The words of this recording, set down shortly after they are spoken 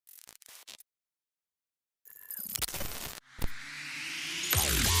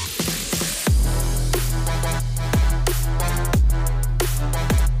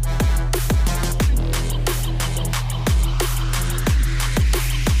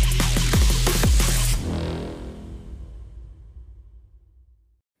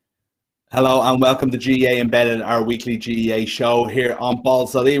Hello and welcome to GAA Embedded, our weekly GAA show here on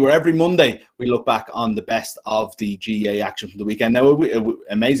balls.ie, where every Monday we look back on the best of the GAA action from the weekend. Now,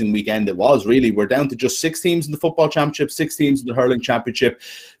 amazing weekend it was, really. We're down to just 6 teams in the football championship, 6 teams in the hurling championship.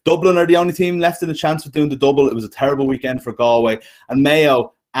 Dublin are the only team left in the chance of doing the double. It was a terrible weekend for Galway, and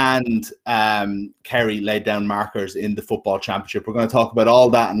Mayo and Kerry laid down markers in the football championship. We're going to talk about all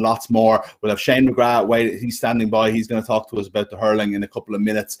that and lots more. We'll have Shane McGrath, he's standing by. He's going to talk to us about the hurling in a couple of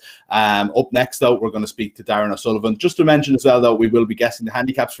minutes. Up next, though, we're going to speak to Darran O'Sullivan. Just to mention as well, though, we will be guessing the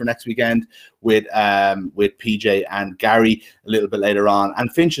handicaps for next weekend with PJ and Gary a little bit later on.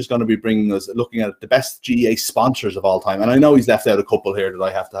 And Finch is going to be bringing us, looking at the best GAA sponsors of all time. And I know he's left out a couple here that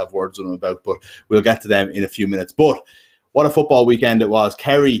I have to have words with him about, but we'll get to them in a few minutes. But what a football weekend it was.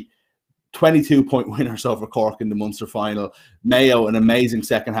 Kerry, 22-point winners over Cork in the Munster final. Mayo, an amazing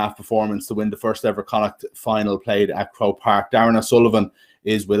second-half performance to win the first ever Connacht final played at Croke Park. Darran O'Sullivan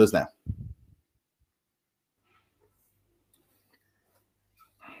is with us now.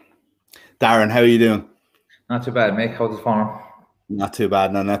 Darran, how are you doing? Not too bad, mate. How's the form? Not too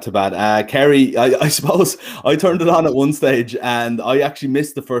bad, no, not too bad. Kerry, I suppose I turned it on at one stage and I actually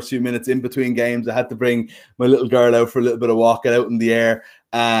missed the first few minutes in between games. I had to bring my little girl out for a little bit of walk, get out in the air,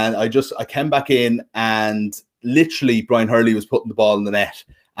 and I came back in and literally Brian Hurley was putting the ball in the net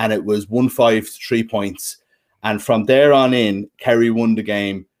and it was 1-5 to 3 points. And from there on in, Kerry won the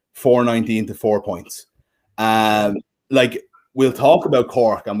game 4-19 to 4 points. Like, we'll talk about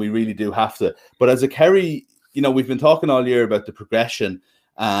Cork and we really do have to, but as a Kerry, you know, we've been talking all year about the progression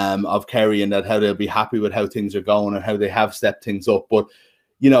of Kerry and that how they'll be happy with how things are going and how they have stepped things up. But,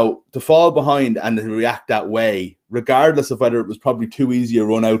 you know, to fall behind and to react that way, regardless of whether it was probably too easy a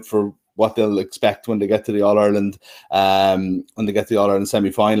run out for what they'll expect when they get to the All-Ireland,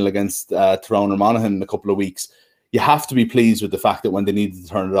 semi-final against Tyrone or Monaghan in a couple of weeks, you have to be pleased with the fact that when they needed to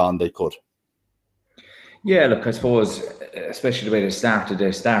turn it on, they could. Yeah, look, I suppose, especially the way they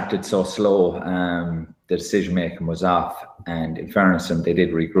started so slow. The decision-making was off, and in fairness to them, they did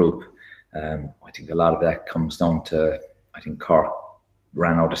regroup. I think a lot of that comes down to, I think Cork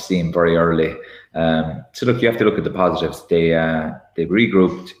ran out of steam very early. So look, you have to look at the positives. They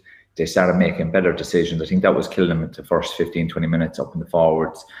regrouped, they started making better decisions. I think that was killing them at the first 15-20 minutes up in the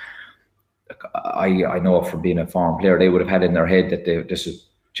forwards. I know from being a foreign player, they would have had in their head that this was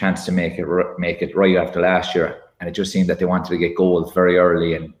a chance to make it right after last year, and it just seemed that they wanted to get goals very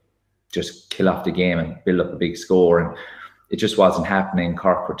early and just kill off the game and build up a big score, and it just wasn't happening.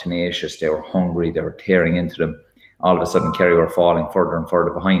 Cork were tenacious, they were hungry, they were tearing into them. All of a sudden Kerry were falling further and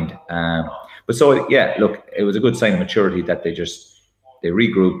further behind. But so, yeah, look, it was a good sign of maturity that they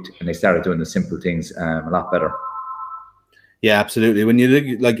regrouped and they started doing the simple things a lot better. Yeah, absolutely. When you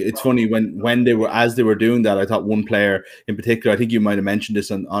look, like, it's funny when they were doing that, I thought one player in particular, I think you might have mentioned this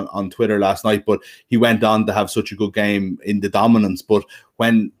on Twitter last night, but he went on to have such a good game in the dominance. But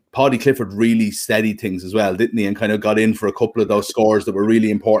when Paddy Clifford really steadied things as well, didn't he? And kind of got in for a couple of those scores that were really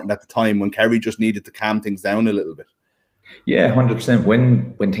important at the time when Kerry just needed to calm things down a little bit. Yeah, 100%.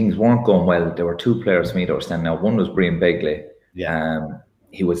 When things weren't going well, there were 2 players for me that were standing out. One was Brian Begley. Yeah.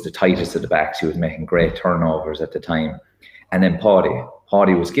 He was the tightest of the backs. He was making great turnovers at the time. And then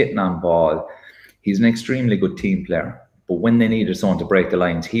Paddy was getting on ball. He's an extremely good team player. But when they needed someone to break the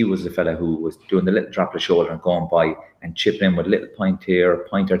lines, he was the fella who was doing the little drop of the shoulder and going by and chipping in with a little point here,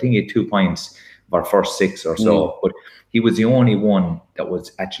 pointer. I think he had 2 points of our first 6 or so. But he was the only one that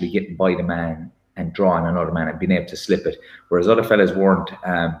was actually getting by the man and drawing another man and being able to slip it. Whereas other fellas weren't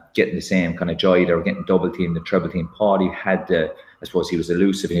getting the same kind of joy. They were getting double teamed, the treble team. Paddy had I suppose he was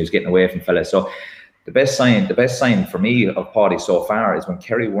elusive and he was getting away from fellas. So the best sign for me of Paddy so far is when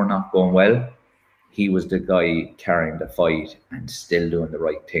Kerry were not going well, he was the guy carrying the fight and still doing the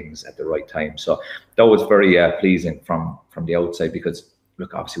right things at the right time. So that was very pleasing from the outside, because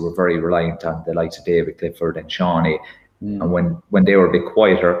look, obviously we're very reliant on the likes of David Clifford and Shawnee, and when they were a bit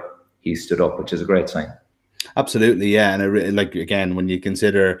quieter, he stood up, which is a great sign. Absolutely, yeah. And like, again, when you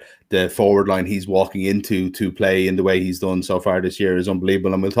consider the forward line he's walking into to play in the way he's done so far this year is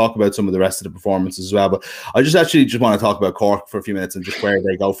unbelievable. And we'll talk about some of the rest of the performances as well. But I just want to talk about Cork for a few minutes and just where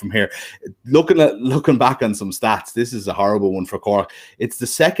they go from here. Looking back on some stats, this is a horrible one for Cork. It's the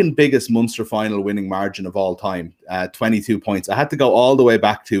second biggest Munster final winning margin of all time, 22 points. I had to go all the way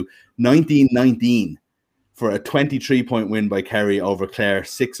back to 1919 for a 23-point win by Kerry over Clare,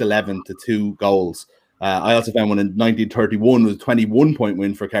 6-11 to 2 goals. I also found one in 1931 was a 21-point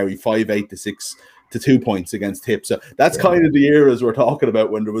win for Kerry, 5-8 to 2 points against Tip. So that's kind of the eras we're talking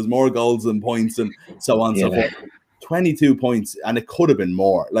about, when there was more goals than points and so on and so forth. 22 points, and it could have been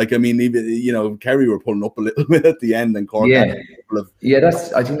more. Like, I mean, even, you know, Kerry were pulling up a little bit at the end, and Cork. Yeah,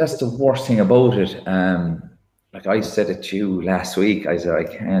 I think that's the worst thing about it. Like I said it to you last week, I said I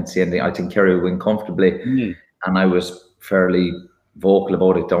can't see anything. I think Kerry will win comfortably, and I was fairly vocal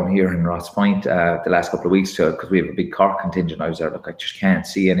about it down here in Ross Point the last couple of weeks because we have a big Cork contingent. I was there, look, I just can't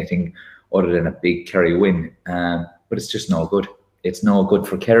see anything other than a big Kerry win. But it's just no good. It's no good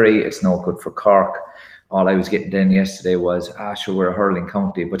for Kerry. It's no good for Cork. All I was getting done yesterday was, sure, we're a hurling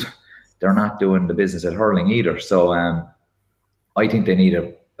county, but they're not doing the business at hurling either. So I think they need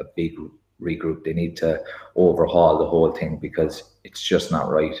a big regroup. They need to overhaul the whole thing because it's just not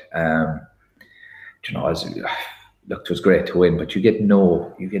right. You know, look, it was great to win, but you get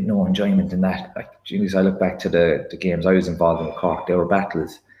no enjoyment in that. Like, geez, I look back to the games I was involved in with Cork. They were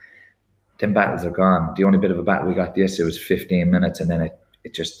battles. Them battles are gone. The only bit of a battle we got yesterday was 15 minutes, and then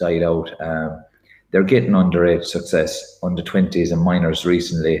it just died out. They're getting underage success, under 20s and minors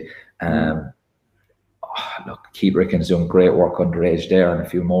recently. Look, Keith Ricken's doing great work underage there, and a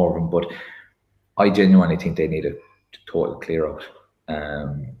few more of them. But I genuinely think they need a total clear out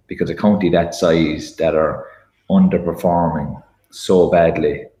because a county that size that are underperforming so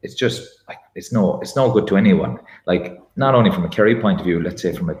badly, it's just like it's no good to anyone. Like, not only from a Kerry point of view, let's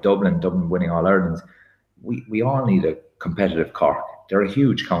say from a Dublin winning All Ireland, we all need a competitive Cork. They're a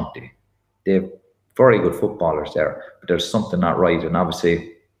huge county. They've very good footballers there, but there's something not right. And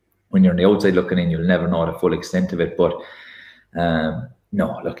obviously, when you're on the outside looking in, you'll never know the full extent of it. But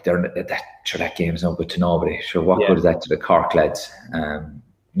no, look, that game's no good to nobody. Sure, what good is that to the Cork lads?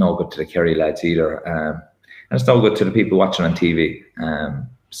 No good to the Kerry lads either. And it's no good to the people watching on TV.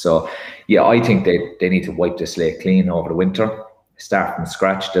 So, yeah, I think they need to wipe the slate clean over the winter, start from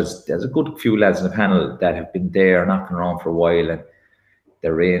scratch. There's a good few lads in the panel that have been there knocking around for a while, and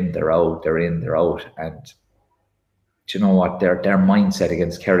they're in, they're out, they're in, they're out. And do you know what? Their mindset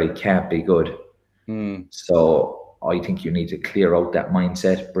against Kerry can't be good. So I think you need to clear out that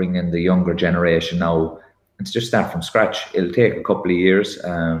mindset, bring in the younger generation now, and just start from scratch. It'll take a couple of years.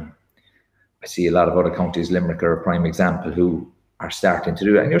 I see a lot of other counties, Limerick are a prime example, who are starting to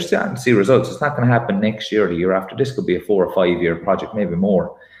do that. And you're starting to see results. It's not going to happen next year or the year after. This could be a 4 or 5 year project, maybe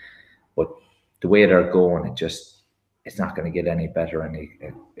more. But the way they're going, it's not going to get any better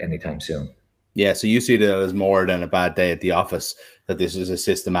anytime soon. Yeah, so you see that as more than a bad day at the office, that this is a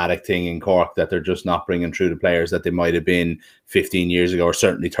systematic thing in Cork, that they're just not bringing through the players that they might have been 15 years ago or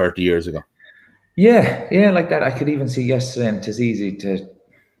certainly 30 years ago. Yeah, like that. I could even see yesterday, and it's easy to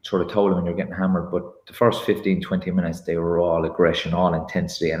sort of told them when you're getting hammered, but the first 15, 20 minutes, they were all aggression, all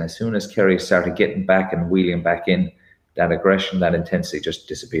intensity. And as soon as Kerry started getting back and wheeling back in, that aggression, that intensity just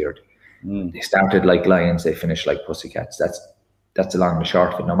disappeared. They started like lions, they finished like pussycats. That's along the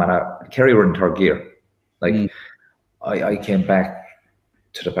short of it. No matter, Kerry were in third gear. Like I came back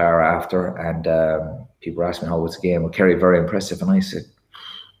to the bar after, and people were asking me how was the game. Well, Kerry very impressive, and I said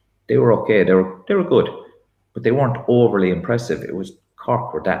they were okay. They were good, but they weren't overly impressive. It was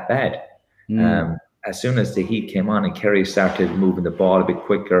Cork were that bad. As soon as the heat came on and Kerry started moving the ball a bit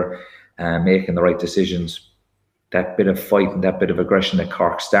quicker, making the right decisions, that bit of fight and that bit of aggression that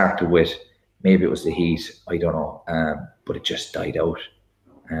Cork started with, maybe it was the heat, I don't know, but it just died out.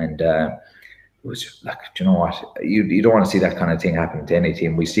 And it was like, do you know what? You don't want to see that kind of thing happen to any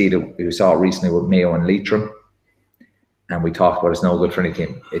team. We saw it recently with Mayo and Leitrim, and we talked about it's no good for any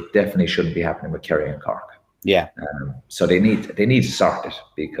team. It definitely shouldn't be happening with Kerry and Cork. Yeah. So they need to start it,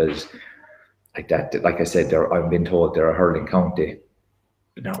 because like that, like I said, I've been told they're a hurling county,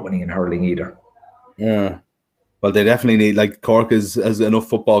 but not winning in hurling either. Yeah. Well, they definitely need, like, Cork has enough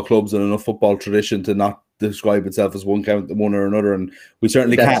football clubs and enough football tradition to not describe itself as one or another, and we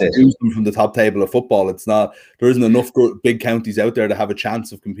certainly can't lose them from the top table of football. There isn't enough big counties out there to have a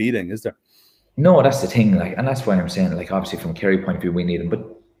chance of competing, is there? No, that's the thing, like, and that's why I'm saying, like, obviously from a Kerry point of view, we need them, but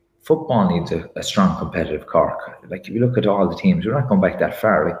football needs a strong competitive Cork. Like, if you look at all the teams, we're not going back that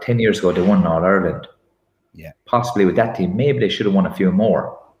far. Like 10 years ago, they won All Ireland. Yeah, possibly with that team, maybe they should have won a few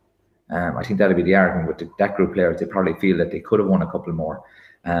more. I think that'd be the argument with that group of players. They probably feel that they could have won a couple more.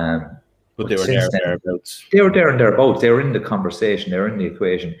 But they were thereabouts. They were there and thereabouts. They were in the conversation. They were in the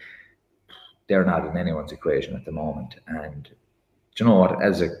equation. They're not in anyone's equation at the moment. And do you know what?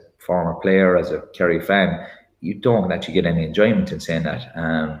 As a former player, as a Kerry fan, you don't actually get any enjoyment in saying that.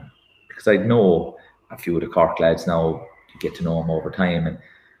 Because I know a few of the Cork lads now, you get to know them over time, and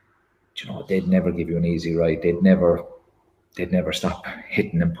you know, they'd never give you an easy ride. They'd never stop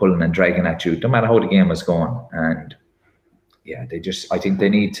hitting and pulling and dragging at you, no matter how the game was going. And yeah, I think they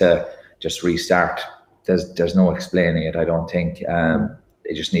need to just restart. There's no explaining it, I don't think.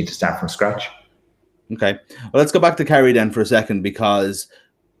 They just need to start from scratch. Okay. Well, let's go back to Kerry then for a second, because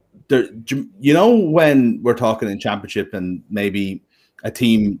there, you know, when we're talking in championship and maybe a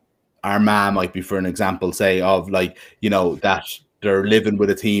team, Armagh might be for an example, say, of like, you know, that they're living with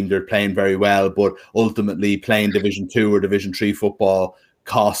a team, they're playing very well, but ultimately playing Division 2 or Division 3 football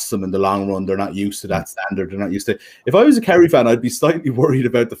costs them in the long run. They're not used to that standard. They're not used to. If I was a Kerry fan, I'd be slightly worried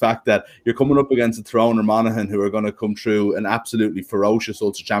about the fact that you're coming up against a Tyrone or Monaghan who are going to come through an absolutely ferocious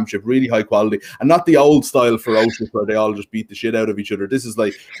Ulster Championship, really high quality, and not the old style ferocious where they all just beat the shit out of each other. This is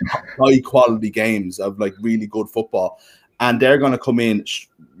like high quality games of like really good football. And they're going to come in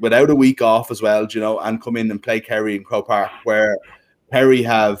without a week off as well, you know, and come in and play Kerry in Croke Park, where Kerry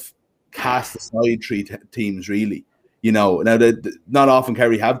have cast aside three teams, really. You know, now not often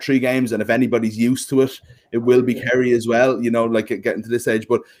Kerry have 3 games, and if anybody's used to it, it will be Kerry as well, you know, like getting to this age.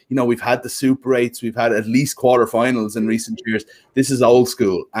 But, you know, we've had the Super 8s, we've had at least quarterfinals in recent years. This is old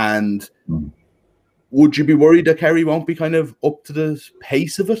school. And would you be worried that Kerry won't be kind of up to the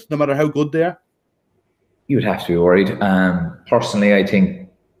pace of it, no matter how good they are? You would have to be worried. Personally, I think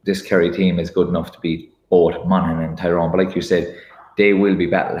this Kerry team is good enough to beat both Monaghan and Tyrone. But like you said, they will be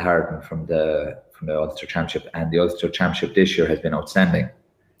battle hardened from the Ulster Championship, and the Ulster Championship this year has been outstanding.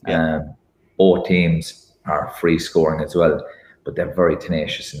 Both teams are free scoring as well, but they're very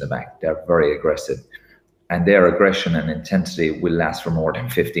tenacious in the back. They're very aggressive, and their aggression and intensity will last for more than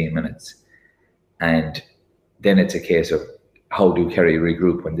 15 minutes. And then it's a case of how do Kerry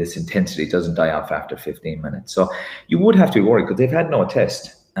regroup when this intensity doesn't die off after 15 minutes. So you would have to be worried because they've had no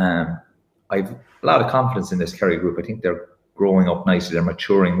test. I've a lot of confidence in this Kerry group. I think they're growing up nicely. They're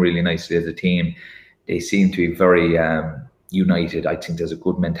maturing really nicely as a team. They seem to be very united. I think there's a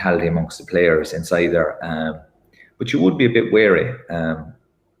good mentality amongst the players inside there. But you would be a bit wary.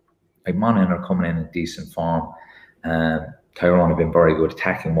 Like Monaghan are coming in decent form. Tyrone have been very good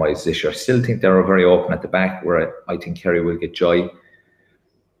attacking-wise this year. I still think they're very open at the back, where I think Kerry will get joy.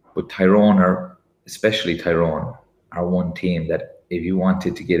 But Tyrone, especially Tyrone, are one team that if you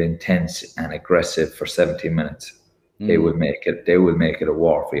wanted to get intense and aggressive for 17 minutes, they will make it. They will make it a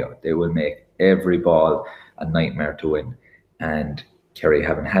war for you. They will make every ball a nightmare to win. And Kerry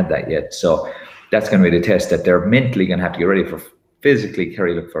haven't had that yet. So that's going to be the test that they're mentally going to have to get ready for. Physically,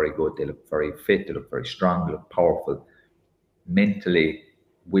 Kerry look very good. They look very fit. They look very strong. They look powerful. Mentally,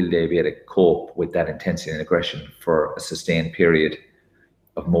 will they be able to cope with that intensity and aggression for a sustained period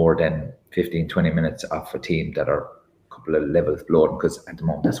of more than 15, 20 minutes off a team that are a couple of levels below them? Because at the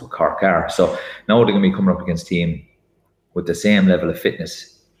moment, that's what Cork are. So now they're going to be coming up against a team with the same level of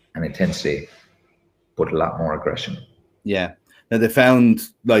fitness and intensity, but a lot more aggression. Yeah. Now they found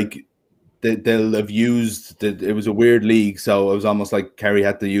like they'll have used it was a weird league, so it was almost like Kerry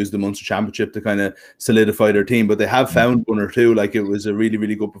had to use the Munster Championship to kind of solidify their team. But they have found one or two. Like it was a really,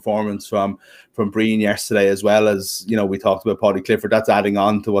 really good performance from Breen yesterday, as well as, you know, we talked about Paddy Clifford. That's adding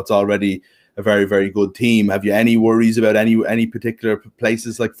on to what's already a very, very good team. Have you any worries about any particular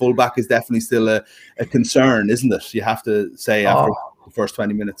places? Like fullback is definitely still a concern, isn't it? You have to say after the first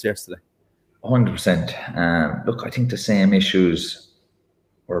 20 minutes yesterday. 100%. Look, I think the same issues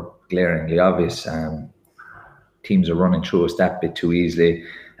were glaringly obvious. Teams are running through us that bit too easily.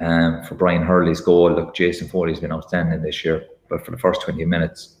 For Brian Hurley's goal, look, Jason Foley's been outstanding this year, but for the first 20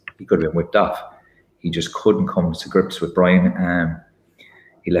 minutes, he could have been whipped off. He just couldn't come to grips with Brian.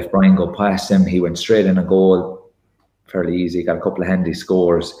 He let Brian go past him. He went straight in a goal, fairly easy. Got a couple of handy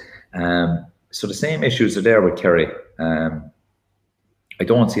scores. So the same issues are there with Kerry. I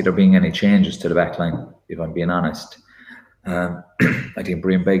don't see there being any changes to the back line, if I'm being honest. I think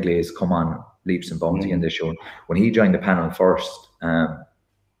Brian Begley has come on leaps and bounds again this year. When he joined the panel first,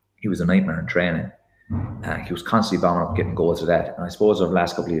 he was a nightmare in training. He was constantly bound up getting goals of that. And I suppose over the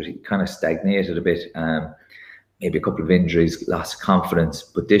last couple of years, he kind of stagnated a bit. Maybe a couple of injuries, lost confidence.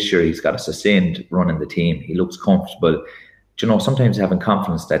 But this year, he's got a sustained run in the team. He looks comfortable. You know, sometimes having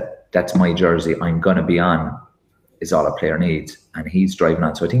confidence that that's my jersey, I'm going to be on, is all a player needs. And he's driving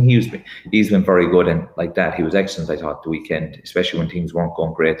on. So I think he's been very good. And like that, he was excellent, I thought, the weekend, especially when things weren't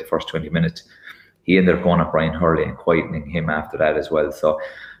going great the first 20 minutes. He ended up going at Brian Hurley and quietening him after that as well. So,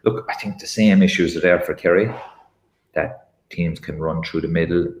 look, I think the same issues are there for Kerry, that teams can run through the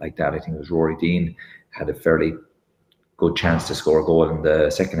middle like that. I think it was Rory Dean had a fairly good chance to score a goal in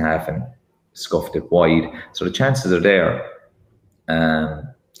the second half and scuffed it wide. So the chances are there.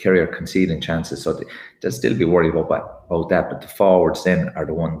 Kerry are conceding chances, so they'll still be worried about that. But the forwards then are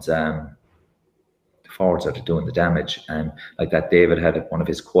the ones. The forwards are doing the damage, and like that, David had one of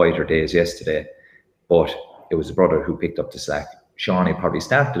his quieter days yesterday, but it was a brother who picked up the slack. Shawnee probably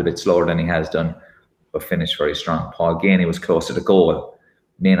started a bit slower than he has done, but finished very strong. Paul Gainey was close to the goal,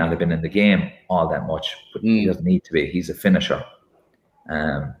 may not have been in the game all that much, but he doesn't need to be. He's a finisher.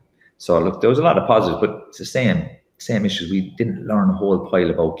 So look, there was a lot of positives, but it's the same issues. We didn't learn a whole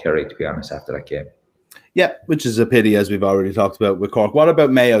pile about Kerry, to be honest, after that game. Yeah, which is a pity, as we've already talked about with Cork. What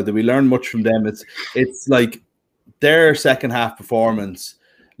about Mayo? Did we learn much from them? It's like their second half performance.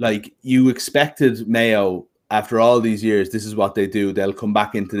 Like, you expected Mayo, after all these years, this is what they do. They'll come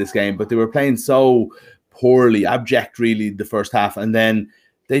back into this game, but they were playing so poorly, abject, really, the first half, and then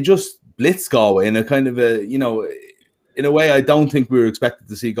they just blitzed Galway in a kind of a, you know, in a way I don't think we were expected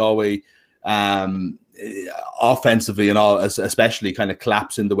to see Galway offensively and all, especially kind of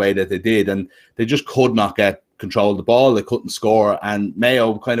collapse in the way that they did, and they just could not get control of the ball. They couldn't score, and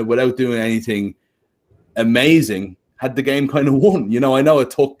Mayo, kind of without doing anything amazing, had the game kind of won. You know, I know it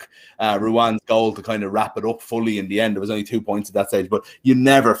took Ruan's goal to kind of wrap it up fully in the end. There was only 2 points at that stage, but you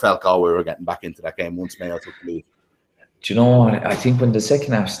never felt Galway were getting back into that game once Mayo took the lead. Do you know, I think when the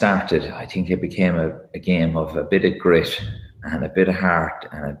second half started, I think it became a game of a bit of grit and a bit of heart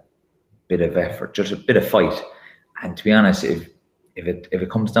and a bit of effort, just a bit of fight. And to be honest, if it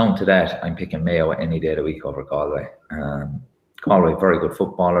comes down to that, I'm picking Mayo any day of the week over Galway. Galway, very good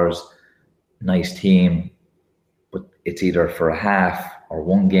footballers, nice team, but it's either for a half or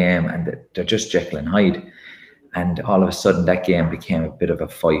one game, and they're just Jekyll and Hyde. And all of a sudden, that game became a bit of a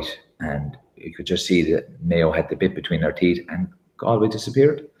fight, and you could just see that Mayo had the bit between their teeth, and Galway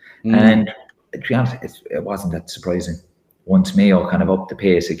disappeared. And to be honest, it wasn't that surprising. Once Mayo kind of upped the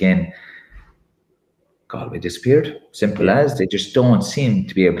pace again, Galway disappeared. Simple as. They just don't seem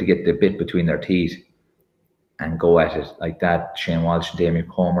to be able to get the bit between their teeth and go at it like that. Shane Walsh and Damien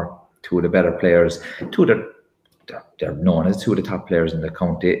Comer, two of the better players. They're known as two of the top players in the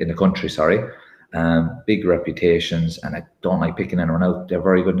country. Big reputations, and I don't like picking anyone out. They're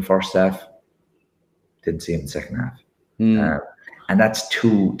very good in the first half. Didn't see him in the second half. And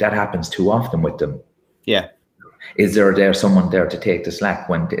that happens too often with them. Yeah. Is there someone there to take the slack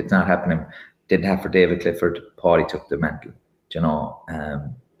when it's not happening? Didn't have for David Clifford. Paulie took the mantle, you know.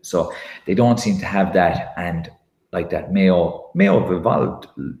 So they don't seem to have that. And like that, Mayo have evolved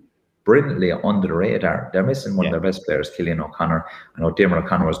brilliantly under the radar. They're missing one of their best players, Cillian O'Connor. I know Diarmuid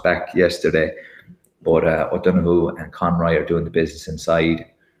O'Connor was back yesterday, but O'Donoghue and Conroy are doing the business inside.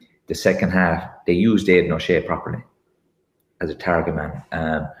 The second half, they used Aidan O'Shea properly as a target man.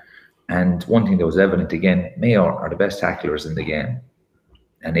 And one thing that was evident again, Mayo are the best tacklers in the game.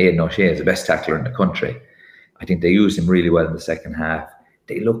 And Aidan O'Shea is the best tackler in the country. I think they used him really well in the second half.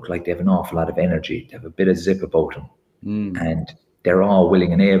 They look like they have an awful lot of energy. They have a bit of zip about them. And they're all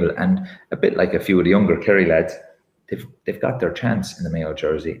willing and able. And a bit like a few of the younger Kerry lads, they've got their chance in the Mayo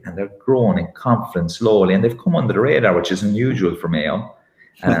jersey. And they're growing in confidence slowly. And they've come under the radar, which is unusual for Mayo.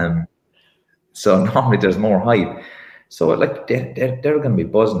 So normally there's more hype. So like they're going to be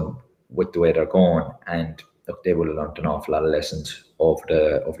buzzing with the way they're going. And look, they would have learned an awful lot of lessons over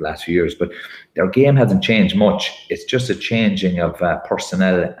the last few years, but their game hasn't changed much. It's just a changing of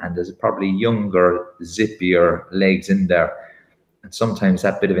personnel, and there's probably younger, zippier legs in there, and sometimes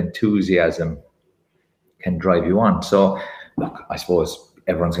that bit of enthusiasm can drive you on. So look, I suppose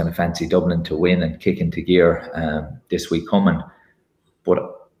everyone's going to fancy Dublin to win and kick into gear this week coming,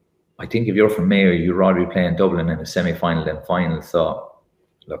 but I think if you're from Mayo, you'd rather be playing Dublin in a semi-final than final. So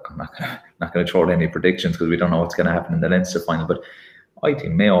look, I'm not going to throw out any predictions because we don't know what's going to happen in the Leinster final, but I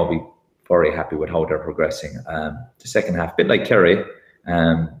think Mayo will be very happy with how they're progressing. The second half, a bit like Kerry,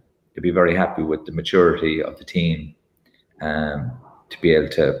 they'll be very happy with the maturity of the team to be able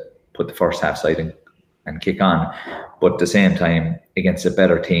to put the first half side and kick on. But at the same time, against a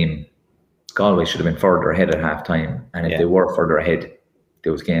better team, Galway should have been further ahead at half time. And if they were further ahead,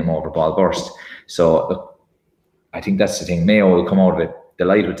 there was game over, ball burst. So look, I think that's the thing. Mayo will come out of it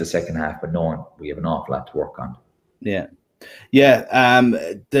delighted with the second half, but knowing we have an awful lot to work on. The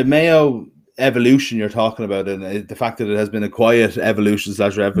Mayo evolution you're talking about, and the fact that it has been a quiet evolution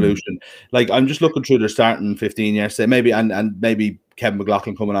 / revolution. Like, I'm just looking through their starting 15 yesterday, maybe, and maybe Kevin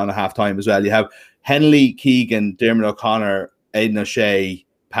McLaughlin coming on at half time as well. You have Henley, Keegan, Diarmuid O'Connor, Aidan O'Shea,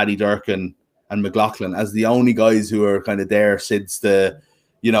 Paddy Durkin, and McLaughlin as the only guys who are kind of there since the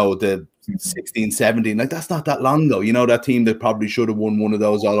 16, 17. Like, that's not that long though. You know, that team that probably should have won one of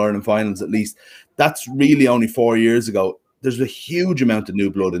those All-Ireland finals at least. That's really only 4 years ago. There's a huge amount of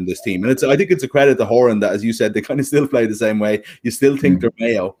new blood in this team. And I think it's a credit to Horan that, as you said, they kind of still play the same way. You still think they're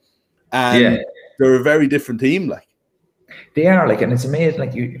Mayo. And they're a very different team. Like, they are, like, and it's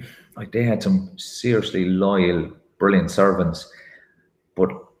amazing. Like they had some seriously loyal, brilliant servants, but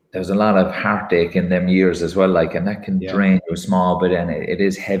there's a lot of heartache in them years as well. Like, and that can drain you a small bit. And it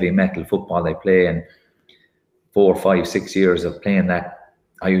is heavy metal football they play. And 4, 5, 6 years of playing that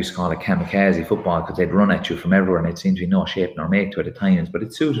I used to call it kamikaze football because they'd run at you from everywhere and it seemed to be no shape nor make to it at times, but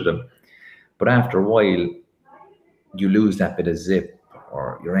it suited them. But after a while, you lose that bit of zip,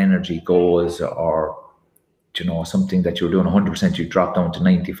 or your energy goes, or something that you were doing 100%, you drop down to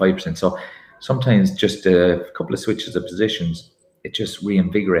 95%. So sometimes just a couple of switches of positions, it just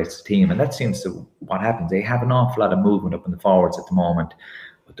reinvigorates the team, and that seems to what happens. They have an awful lot of movement up in the forwards at the moment.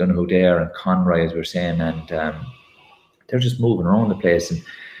 I don't know who they are, and Conroy, as we we're saying, and they're just moving around the place. And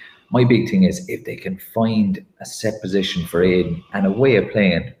my big thing is if they can find a set position for Aidan and a way of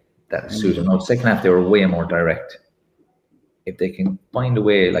playing that suits them. Now, the second half they were way more direct. If they can find a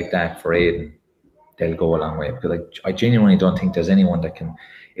way like that for Aidan, they'll go a long way, because I genuinely don't think there's anyone that can,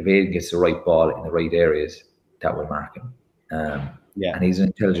 if Aidan gets the right ball in the right areas, that will mark him. And he's an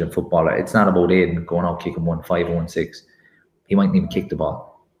intelligent footballer. It's not about Aidan going out kicking 1-5 or 1-6. He mightn't even kick the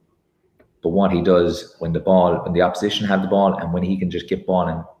ball. But what he does when the opposition have the ball, and when he can just get ball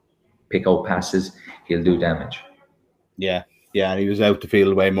and pick out passes, he'll do damage. Yeah, and he was out the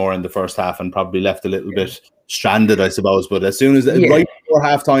field way more in the first half and probably left a little bit stranded, I suppose. But as soon as right before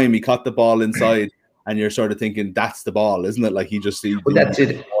half time, he caught the ball inside, and you're sort of thinking that's the ball, isn't it? Like that's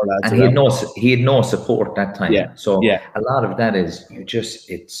it. And he had no support that time. A lot of that is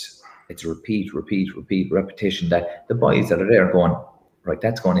it's repeat repetition, that the boys that are there going, right,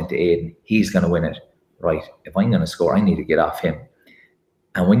 that's going into Aidan, he's going to win it. Right, if I'm going to score, I need to get off him.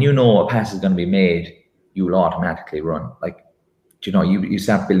 And when you know a pass is going to be made, you will automatically run. Like, you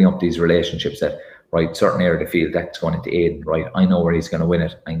start building up these relationships that, right, certain area of the field, that's going into Aidan, right, I know where he's going to win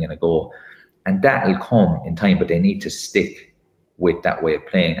it, I'm going to go. And that'll come in time, but they need to stick with that way of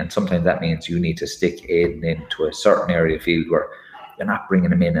playing. And sometimes that means you need to stick Aidan into a certain area of the field where you're not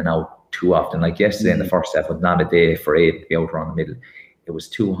bringing him in and out too often. Like yesterday in the first half was not a day for Aidan to be out around the middle. It was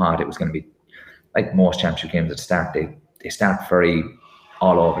too hot. It was going to be like most championship games at the start. They start very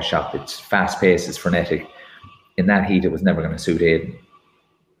all over shop. It's fast paced, it's frenetic. In that heat, it was never going to suit Aidan.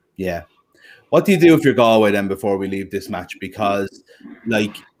 Yeah. What do you do if you're Galway then before we leave this match? Because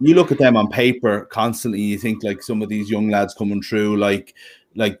like you look at them on paper constantly, you think like some of these young lads coming through, like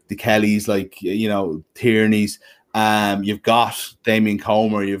the Kellys, like Tierney's. You've got Damien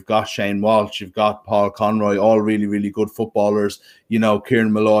Comer, you've got Shane Walsh, you've got Paul Conroy, all really, really good footballers.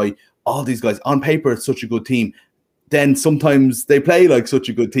 Kieran Malloy, all these guys. On paper, it's such a good team. Then sometimes they play like such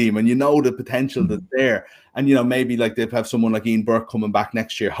a good team, and the potential that's there. And maybe like they'd have someone like Ian Burke coming back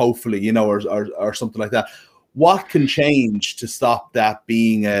next year, hopefully, or something like that. What can change to stop that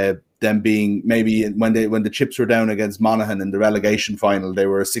being them being maybe when the chips were down against Monaghan in the relegation final, they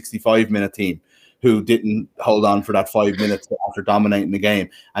were a 65-minute team who didn't hold on for that 5 minutes after dominating the game.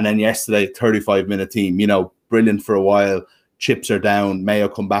 And then yesterday, 35-minute team, brilliant for a while. Chips are down. Mayo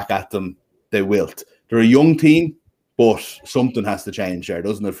come back at them. They wilt. They're a young team, but something has to change there,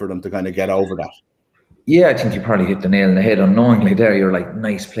 doesn't it, for them to kind of get over that? Yeah, I think you probably hit the nail on the head unknowingly there. You're like,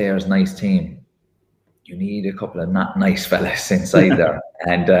 nice players, nice team. You need a couple of not nice fellas inside there.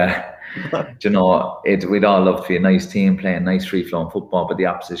 And, we'd all love to be a nice team playing nice free-flowing football, but the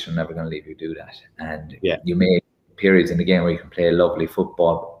opposition are never going to leave you do that. And you may periods in the game where you can play lovely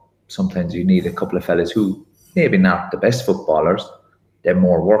football. Sometimes you need a couple of fellas who maybe not the best footballers. They're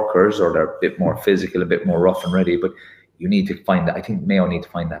more workers, or they're a bit more physical, a bit more rough and ready. But you need to find that. I think Mayo need to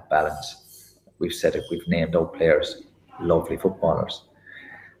find that balance. We've said it. We've named out players. Lovely footballers.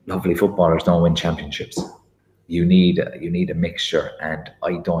 Lovely footballers don't win championships. You need a mixture, and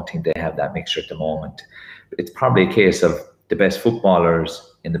I don't think they have that mixture at the moment. It's probably a case of the best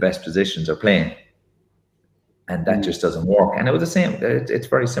footballers in the best positions are playing, and that just doesn't work. And it was the same. It's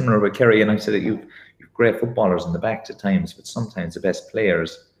very similar with Kerry. And I said that you've great footballers in the backs at times, but sometimes the best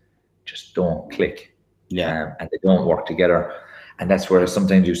players just don't click. And they don't work together. And that's where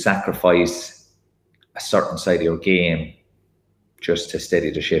sometimes you sacrifice a certain side of your game just to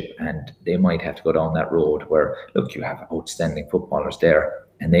steady the ship. And they might have to go down that road where, look, you have outstanding footballers there,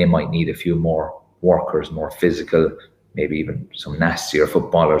 and they might need a few more workers, more physical, maybe even some nastier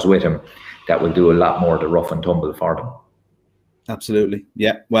footballers with them that will do a lot more of the rough and tumble for them. Absolutely.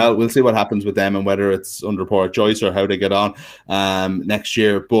 Yeah. Well, we'll see what happens with them and whether it's under Port Joyce or how they get on next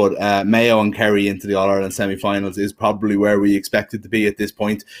year. But Mayo and Kerry into the All-Ireland semi-finals is probably where we expect it to be at this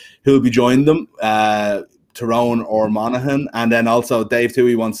point. Who'll be joining them? Tyrone or Monaghan? And then also Dave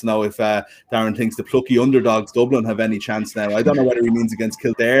Toohey wants to know if Darran thinks the plucky underdogs Dublin have any chance now. I don't know whether he means against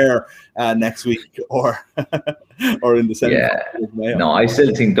Kildare next week or in the semi-finals. Yeah. No, I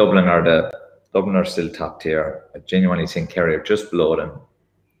still think Dublin are still top tier. I genuinely think Kerry are just below them.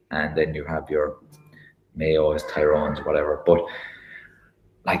 And then you have your Mayos, Tyrones, whatever. But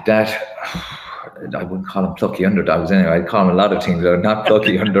like that, I wouldn't call them plucky underdogs anyway. I'd call them a lot of things that are not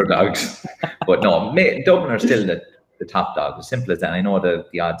plucky underdogs. But no, Dublin are still the top dog. As simple as that. I know that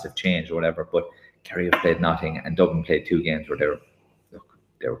the odds have changed or whatever, but Kerry have played nothing, and Dublin played 2 games where they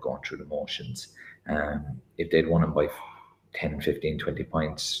were going through the motions. If they'd won them by 10, 15, 20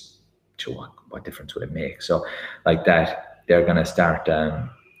 points, what difference would it make? So like that, they're going to start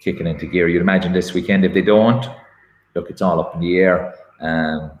kicking into gear. You'd imagine this weekend. If they don't, look, it's all up in the air.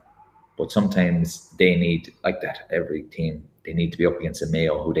 But sometimes they need, like that, every team, they need to be up against a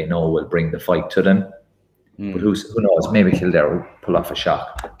Mayo who they know will bring the fight to them. But who knows, maybe Kildare will pull off a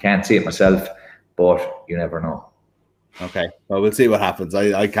shock. Can't see it myself, but you never know. Okay, well, we'll see what happens.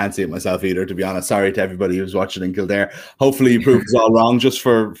 I can't see it myself either, to be honest. Sorry to everybody who's watching in Kildare. Hopefully you prove us all wrong just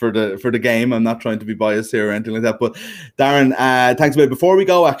for the game. I'm not trying to be biased here or anything like that. But Darran, thanks a bit. Before we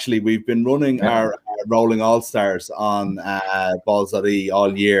go, actually, we've been running our Rolling All-Stars on balls.ie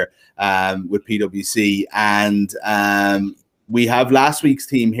all year with PwC, and we have last week's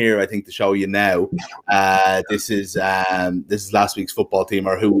team here, I think, to show you now. This is last week's football team,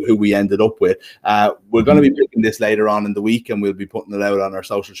 or who we ended up with. We're going to be picking this later on in the week, and we'll be putting it out on our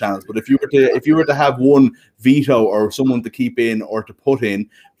social channels. But if you were to have one veto or someone to keep in or to put in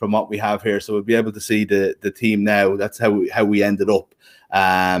from what we have here, so we'll be able to see the team now. That's how we ended up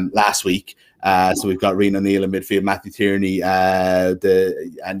last week. So we've got Rian O'Neill in midfield, Matthew Tierney,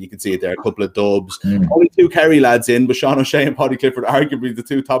 and you can see it there, a couple of dubs. Only 2 Kerry lads in, but Sean O'Shea and Paddy Clifford, arguably the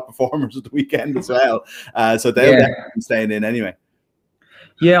 2 top performers of the weekend as well. So they'll definitely be staying in anyway.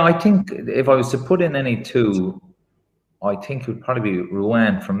 Yeah, I think if I was to put in any 2, I think it would probably be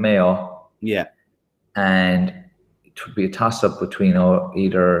Rowan from Mayo. Yeah. And it would be a toss-up between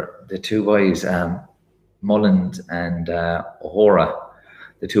either the 2 boys, Mullins and O'Hora,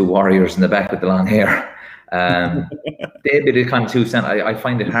 the 2 warriors in the back with the long hair. They'd be the kind of 2 cent. I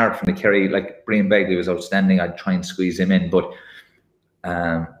find it hard from the Kerry, like Brian Begley was outstanding. I'd try and squeeze him in, but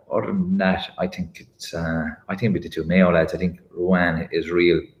other than that, I think it'd be the 2 Mayo lads. I think Rowan is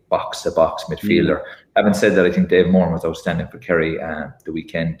real box-to-box midfielder. Having said that, I think Dave Moore was outstanding for Kerry the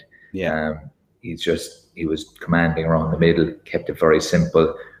weekend. Yeah, he was commanding around the middle, kept it very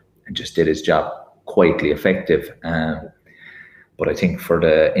simple, and just did his job quietly effective. But I think for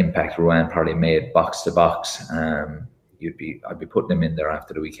the impact Rowan probably made box to box, I'd be putting them in there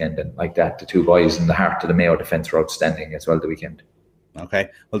after the weekend. And like that, the 2 boys in the heart of the Mayo defence were outstanding as well the weekend. Okay,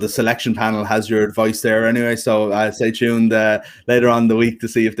 well, the selection panel has your advice there anyway, so stay tuned later on in the week to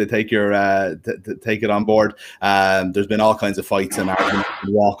see if they take your take it on board. There's been all kinds of fights and arguments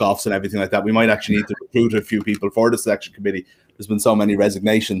and walk-offs and everything like that. We might actually need to recruit a few people for the selection committee. There's been so many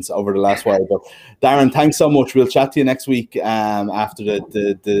resignations over the last while. But Darran, thanks so much. We'll chat to you next week after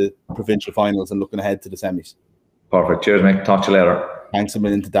the provincial finals and looking ahead to the semis. Perfect. Cheers, mate. Talk to you later. Thanks a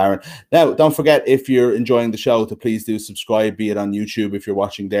million to Darran. Now, don't forget, if you're enjoying the show, to please do subscribe, be it on YouTube if you're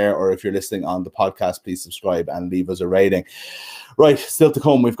watching there, or if you're listening on the podcast, please subscribe and leave us a rating. Right, still to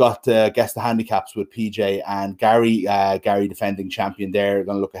come, we've got Guess the Handicaps with PJ and Gary. Gary, defending champion there. We're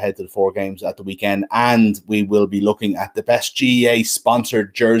going to look ahead to the 4 games at the weekend, and we will be looking at the best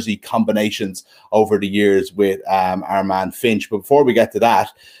GAA-sponsored jersey combinations over the years with our man Finch. But before we get to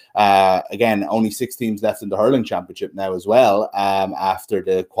that, again, only 6 teams left in the Hurling Championship now as well, after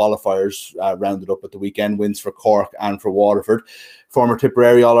the qualifiers rounded up at the weekend. Wins for Cork and for Waterford. Former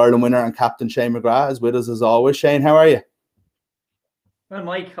Tipperary All-Ireland winner and captain Shane McGrath is with us as always. Shane, how are you? Well,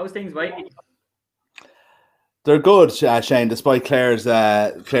 Mike, how's things, Mike? They're good, Shane, despite Clare's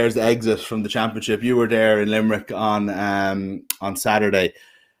exit from the championship. You were there in Limerick on Saturday.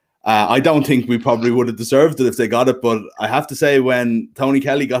 I don't think we probably would have deserved it if they got it, but I have to say, when Tony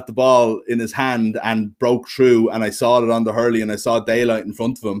Kelly got the ball in his hand and broke through, and I saw it on the hurley and I saw daylight in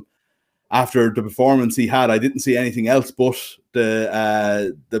front of him, after the performance he had, I didn't see anything else but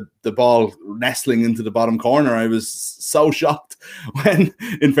the ball nestling into the bottom corner. I was so shocked when,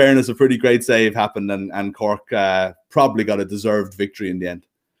 in fairness, a pretty great save happened and Cork probably got a deserved victory in the end.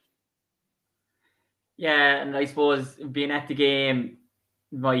 Yeah, and I suppose being at the game,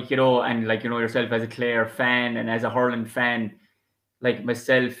 Mike, and like, yourself as a Clare fan and as a hurling fan, like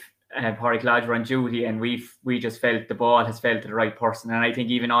myself, Pádraig Clodge were on duty, and we just felt the ball has fell to the right person, and I think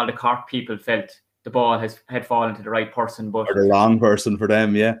even all the Cork people felt the ball had fallen to the right person, but or the wrong person for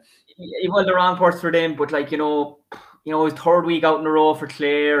them. Yeah, well, the wrong person for them, but like it was 3rd week out in a row for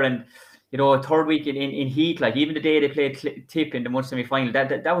Clare, and 3rd week in heat, like even the day they played Tip in the Munster semi-final,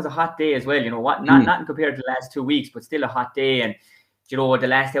 that was a hot day as well. Not compared to the last 2 weeks, but still a hot day. And the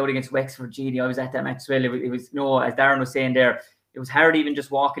last out against Wexford, I was at that match as well. It was as Darran was saying there, it was hard even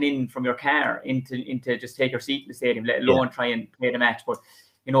just walking in from your car into just take your seat in the stadium, let alone try and play the match. But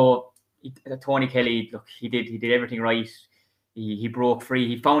Tony Kelly, look, he did everything right. He broke free.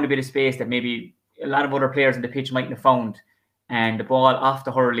 He found a bit of space that maybe a lot of other players on the pitch mightn't have found. And the ball off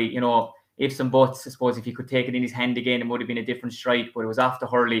the Hurley, you know, ifs and buts, I suppose if he could take it in his hand again, it would have been a different strike, but it was off the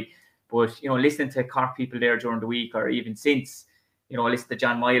Hurley. But, you know, listening to Cork people there during the week, or even since, you know, listen to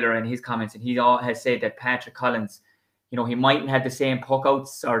John Myler and his comments, and he has said that Patrick Collins, you know, he mightn't have the same puck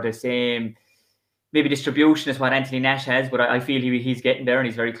outs or the same maybe distribution as what Anthony Nash has, but I feel he's getting there and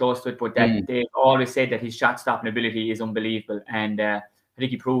he's very close to it. But that they've always said that his shot stopping ability is unbelievable, and I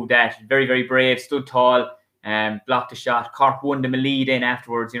think he proved that. Very, very brave, stood tall, blocked the shot. Cork won them a lead in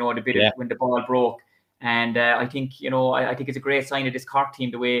afterwards, you know, the bit of when the ball broke. And I think, you know, I think it's a great sign of this Cork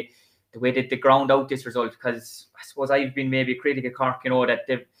team, the way that they ground out this result, because I suppose I've been maybe a critic of Cork, you know, that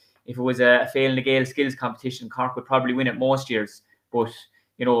if it was a failing the Gael skills competition, Cork would probably win it most years. But,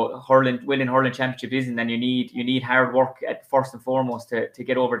 you know, winning hurling championship isn't, and you need hard work at first and foremost to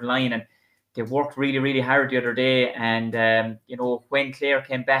get over the line. And they worked really, really hard the other day. And, you know, when Clare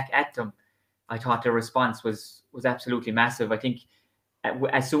came back at them, I thought their response was absolutely massive. I think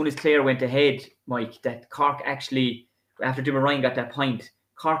as soon as Clare went ahead, Mike, that Cork actually, after Jim Ryan got that point,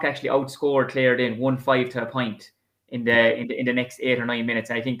 Cork actually outscored Clare then 1-5 to a point in the next 8 or 9 minutes.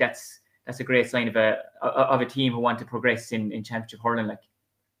 And I think that's a great sign of a team who want to progress in championship hurling. Like,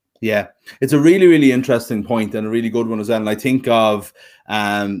 yeah, it's a really, really interesting point and a really good one as well. And I think of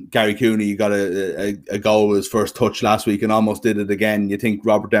Gary Cooney. He got a goal with his first touch last week and almost did it again. You think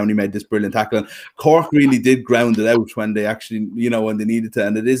Robert Downey made this brilliant tackle. And Cork really did ground it out when they actually, you know, when they needed to,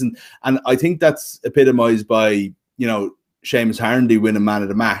 and it isn't. And I think that's epitomised by, you know, Seamus Harnedy winning man of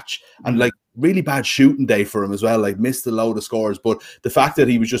the match, and like really bad shooting day for him as well, like missed a load of scores. But the fact that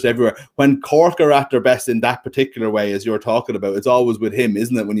he was just everywhere, when Cork are at their best in that particular way, as you're talking about, it's always with him,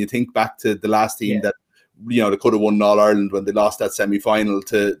 isn't it? When you think back to the last team that, you know, they could have won All Ireland when they lost that semi-final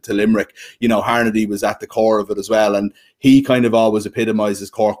to Limerick, you know, Harnedy was at the core of it as well, and he kind of always epitomises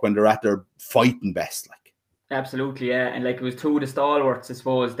Cork when they're at their fighting best, like. Absolutely, yeah. And like, it was two of the stalwarts, I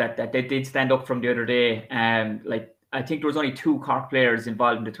suppose, that they did stand up from the other day. Like, I think there was only 2 Cork players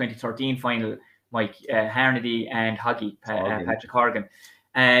involved in the 2013 final, Mike, Harnedy and Hoggy, Patrick Horgan.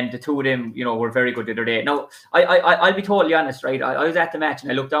 And the two of them, you know, were very good the other day. Now, I'll be totally honest, right? I was at the match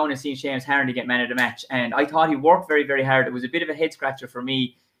and I looked down and seen Seamus Harnedy get man of the match. And I thought he worked very, very hard. It was a bit of a head scratcher for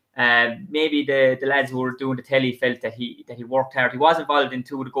me. Maybe the lads who were doing the telly felt that he worked hard. He was involved in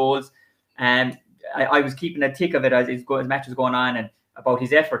 2 of the goals. And I was keeping a tick of it as the match was going on and about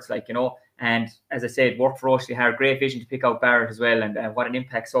his efforts, like, you know. And as I said, worked ferociously hard. Great vision to pick out Barrett as well. And what an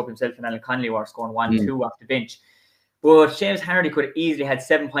impact sub himself and Alan Connolly were, scoring 1-2 off the bench. But Seamus Harnedy could have easily had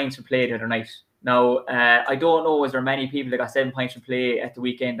 7 points from play the other night. Now, I don't know, is there many people that got 7 points from play at the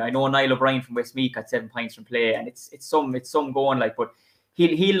weekend? I know Niall O'Brien from Westmeath got 7 points from play, and it's some going, like. But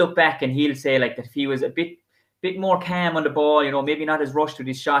he'll look back and he'll say, like, that if he was a bit more calm on the ball, you know, maybe not as rushed with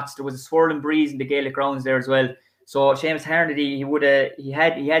his shots. There was a swirling breeze in the Gaelic grounds there as well. So Seamus Harnedy, he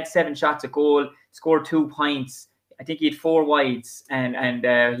had 7 shots at goal, scored 2 points. I think he had 4 wides, and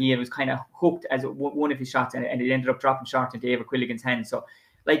he was kind of hooked as one of his shots, and it ended up dropping short into Ava Quilligan's hands. So,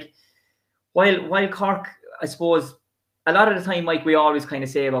 like, while Cork, I suppose, a lot of the time, Mike, we always kind of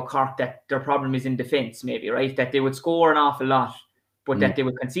say about Cork that their problem is in defence, maybe, right? That they would score an awful lot, but that they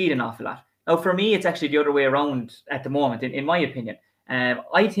would concede an awful lot. Now, for me, it's actually the other way around at the moment, in my opinion.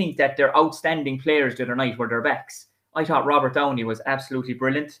 I think that their outstanding players the other night were their backs. I thought Robert Downey was absolutely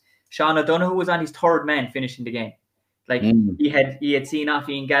brilliant. Sean O'Donoghue was on his 3rd man finishing the game. Like, he had seen off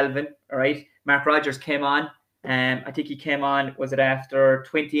Ian Galvin, all right? Mark Rogers came on. I think he came on, was it after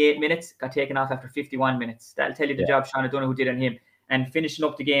 28 minutes? Got taken off after 51 minutes. That'll tell you the job Sean O'Donoghue did on him. And finishing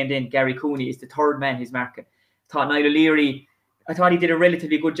up the game then, Gary Cooney is the 3rd man he's marking. Thought Niall O'Leary, I thought he did a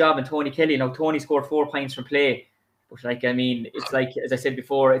relatively good job, and Tony Kelly. Now, Tony scored 4 points from play. But, like, I mean, it's like, as I said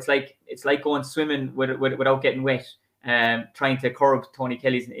before, it's like going swimming without getting wet. Trying to curb Tony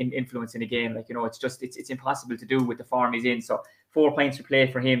Kelly's influence in the game, like, you know, it's impossible to do with the form he's in. So 4 points to play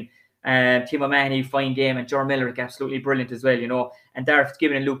for him. Tim O'Mahony, fine game, and Ger Millerick, absolutely brilliant as well, you know. And Darren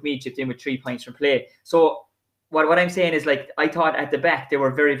Fitzgibbon and Luke Mead chipped in with 3 points from play. So what I'm saying is, like, I thought at the back they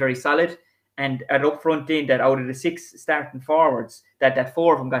were very, very solid, and at up front then, that out of the 6 starting forwards, that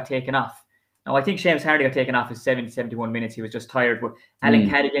 4 of them got taken off. Now, I think Seamus Harnedy got taken off in 71 minutes. He was just tired. But Alan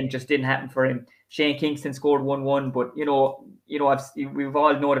Cadigan just didn't happen for him. Shane Kingston scored 1-1. But, we've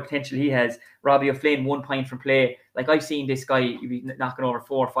all know the potential he has. Robbie O'Flynn, 1 point from play. Like, I've seen this guy be knocking over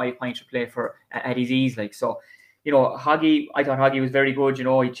 4 or 5 points from play at his ease. Like, so, Hoggy, I thought Hoggy was very good.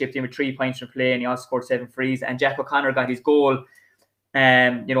 He chipped in with 3 points from play, and he also scored 7 frees. And Jack O'Connor got his goal.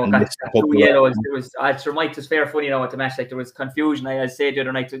 You know, got 2 yellows. There was, sure, Mike, it was fair funny, you know, at the match, like there was confusion. I said the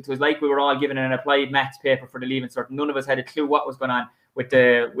other night, it was like we were all given an applied maths paper for the leaving cert. None of us had a clue what was going on with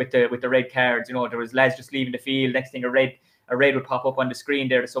the red cards. You know, there was lads just leaving the field. Next thing, a red would pop up on the screen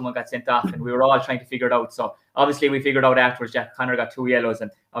there that someone got sent off, and we were all trying to figure it out. So obviously we figured out afterwards. Jack Connor got 2 yellows,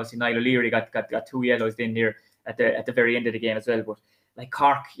 and obviously Niall O'Leary got 2 yellows in here at the very end of the game as well. But like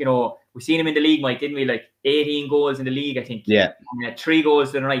Cork, you know, we seen him in the league, Mike, didn't we? Like 18 goals in the league, I think. Yeah. 3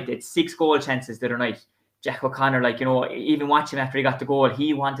 goals the other night. They had 6 goal chances the other night. Jack O'Connor, like, you know, even watching him after he got the goal,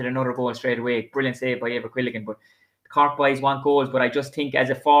 he wanted another goal straight away. Brilliant save by Eibhear Quilligan. But Cork boys want goals, but I just think as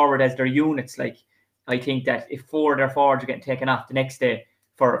a forward, as their units, like, I think that if 4 of their forwards are getting taken off the next day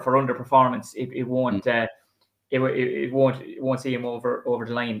for underperformance, it won't see him over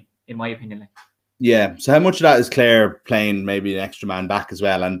the line, in my opinion. Like. Yeah. So how much of that is Clare playing maybe an extra man back as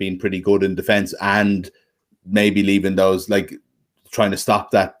well and being pretty good in defence, and maybe leaving those, like trying to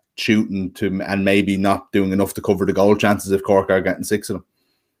stop that shooting and maybe not doing enough to cover the goal chances if Cork are getting 6 of them?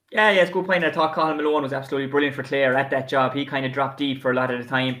 Yeah, it's a good point. I thought Colin Malone was absolutely brilliant for Clare at that job. He kind of dropped deep for a lot of the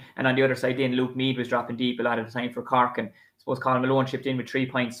time, and on the other side then Luke Meade was dropping deep a lot of the time for Cork, and I suppose Colin Malone chipped in with 3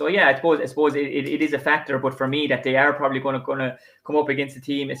 points. So yeah, I suppose it is a factor, but for me that they are probably going to come up against a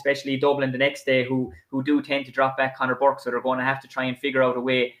team, especially Dublin the next day, who do tend to drop back Conor Burke, so they're going to have to try and figure out a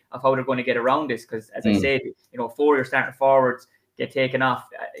way of how they're going to get around this, because as I said, you know, 4 your starting forwards get taken off,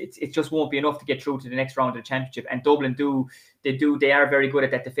 it just won't be enough to get through to the next round of the championship. And Dublin they are very good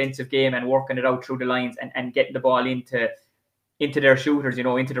at that defensive game and working it out through the lines and getting the ball into their shooters, you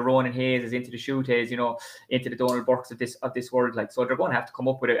know, into the Ronan Hayes, into the Shoot-Hayes, you know, into the Donald Burks of this world. Like, so they're going to have to come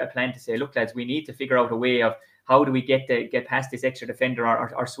up with a plan to say, look, lads, we need to figure out a way of how do we get past this extra defender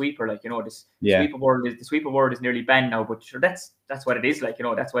or sweeper. Like, you know, sweeper word is nearly banned now, but sure, that's what it is. Like, you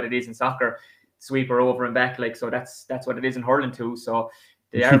know, that's what it is in soccer. Sweeper over and back, like, so that's what it is in hurling too. So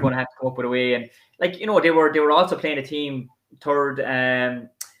they are going to have to come up with a way. And like, you know, they were also playing a team third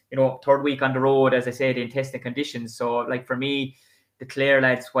week on the road, as I said, in testing conditions. So like for me, the Clare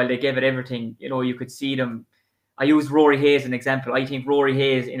lads, while they gave it everything, you know, you could see them. I used Rory Hayes as an example. I think Rory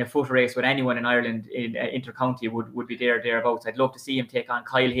Hayes in a foot race with anyone in Ireland in inter-county would be thereabouts. I'd love to see him take on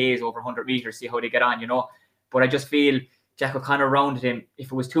Kyle Hayes over 100 metres, see how they get on, you know. But I just feel Jack O'Connor rounded him. If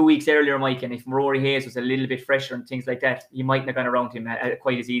it was 2 weeks earlier, Mike, and if Rory Hayes was a little bit fresher and things like that, he mightn't have gone around him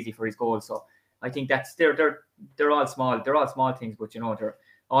quite as easy for his goal. So I think that's they're all small. They're all small things, but you know, they're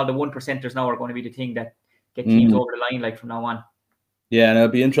all the 1%ers now are going to be the thing that get teams over the line, like from now on. Yeah, and it'll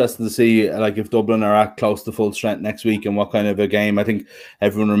be interesting to see, like, if Dublin are at close to full strength next week and what kind of a game. I think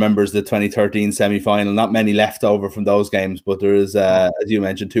everyone remembers the 2013 semi-final. Not many left over from those games, but there is, as you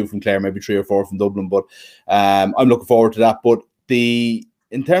mentioned, 2 from Clare, maybe 3 or 4 from Dublin. But I'm looking forward to that. But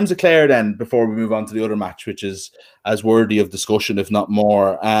in terms of Clare, then, before we move on to the other match, which is as worthy of discussion, if not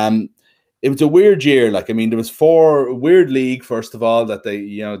more, it was a weird year. Like, I mean, there was weird league, first of all, that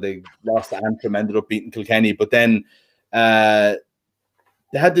they lost to Antrim, ended up beating Kilkenny, but then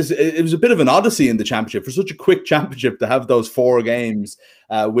they had this. It was a bit of an odyssey in the championship for such a quick championship to have those 4 games,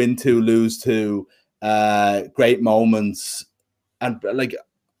 win 2, lose 2, great moments, and like,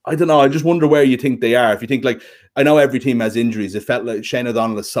 I don't know. I just wonder where you think they are. If you think, like, I know every team has injuries. It felt like Shane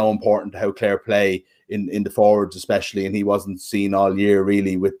O'Donnell is so important to how Clare play in the forwards, especially, and he wasn't seen all year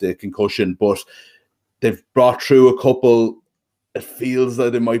really with the concussion. But they've brought through a couple. It feels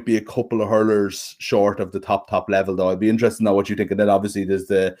like there might be a couple of hurlers short of the top level, though. I'd be interested to know what you think. And then obviously there's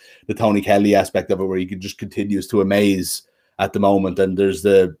the Tony Kelly aspect of it, where he just continues to amaze at the moment. And there's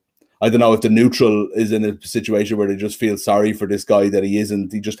I don't know if the neutral is in a situation where they just feel sorry for this guy that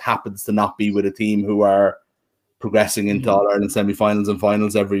he just happens to not be with a team who are progressing into All-Ireland semi-finals and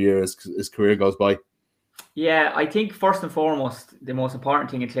finals every year as his career goes by. Yeah, I think first and foremost, the most important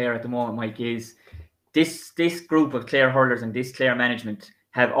thing in Clare at the moment, Mike, is this group of Clare hurlers and this Clare management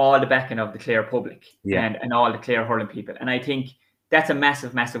have all the backing of the Clare public and all the Clare hurling people. And I think that's a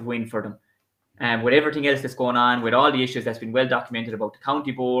massive, massive win for them. And with everything else that's going on, with all the issues that's been well documented about the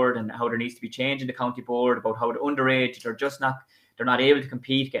county board and how there needs to be change in the county board, about how the underage, they're not able to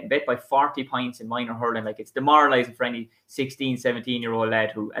compete, getting bet by 40 points in minor hurling. Like, it's demoralising for any 16, 17-year-old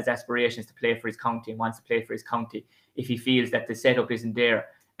lad who has aspirations to play for his county and wants to play for his county if he feels that the setup isn't there.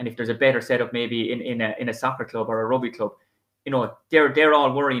 And if there's a better setup maybe in a soccer club or a rugby club, you know, they're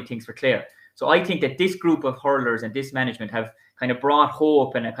all worrying things for Clare. So I think that this group of hurlers and this management have kind of brought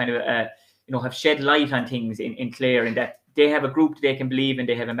hope and a kind of have shed light on things in Clare, in that they have a group that they can believe in,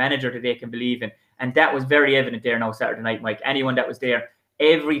 they have a manager that they can believe in. And that was very evident there now Saturday night, Mike. Anyone that was there,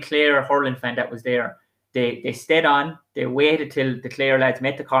 every Clare hurling fan that was there, they stayed on, they waited till the Clare lads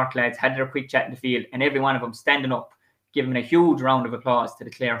met the Cork lads, had their quick chat in the field, and every one of them standing up, give them a huge round of applause to the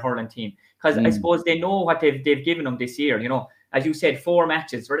Clare hurling team, because I suppose they know what they've given them this year. You know, as you said, 4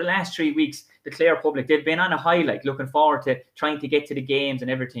 matches for the last 3 weeks. The Clare public, they've been on a high, like looking forward to trying to get to the games and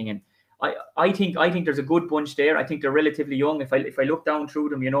everything. And I think there's a good bunch there. I think they're relatively young. If I look down through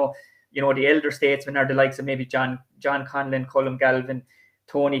them, you know, the elder statesmen are the likes of maybe John Conlon, Colm Galvin,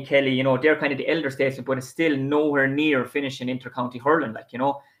 Tony Kelly. You know, they're kind of the elder statesmen, but it's still nowhere near finishing inter-county hurling, like, you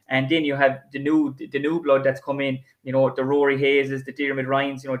know. And then you have the new blood that's come in. You know, the Rory Hayeses, the Diarmuid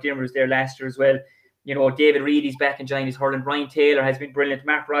Ryans. You know, Diarmuid was there last year as well. You know, David Reedy's back enjoying his hurling. Ryan Taylor has been brilliant.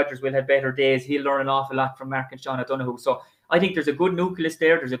 Mark Rogers will have better days. He'll learn an awful lot from Mark and Sean O'Donoghue. So I think there's a good nucleus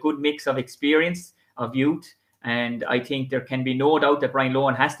there. There's a good mix of experience, of youth. And I think there can be no doubt that Brian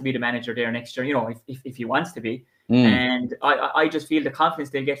Lohan has to be the manager there next year, you know, if he wants to be. And I just feel the confidence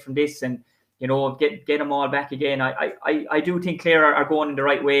they'll get from this, and, you know, get them all back again. I do think Clare are going in the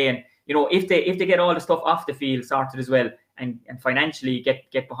right way. And, you know, if they get all the stuff off the field sorted as well, and financially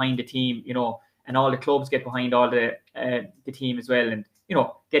get behind the team, you know, and all the clubs get behind all the team as well, and, you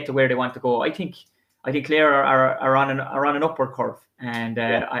know, get to where they want to go. I think Clare are on an upward curve, and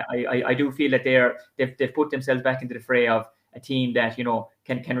I do feel that they've put themselves back into the fray of a team that, you know,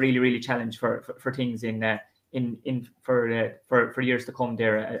 can really challenge for things for years to come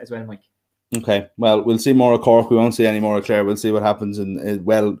there as well, Mike. Okay, well, we'll see more of Cork. We won't see any more of Clare. We'll see what happens. And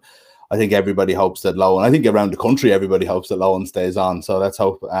well, I think everybody hopes that Lohan, I think around the country, everybody hopes that Lohan stays on. So let's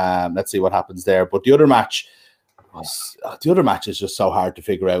hope, let's see what happens there. But the other match is just so hard to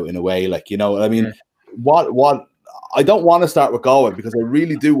figure out in a way. Like, you know, I mean, what I don't want to start with Galway, because I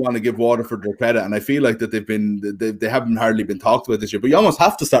really do want to give Waterford their credit, and I feel like that they haven't hardly been talked about this year. But you almost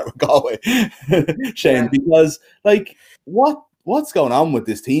have to start with Galway, Shane, because, like, what's going on with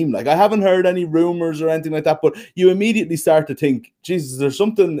this team? Like, I haven't heard any rumors or anything like that, but you immediately start to think, Jesus, is there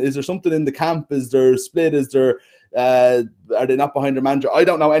something in the camp? Is there a split? Is there are they not behind their manager? I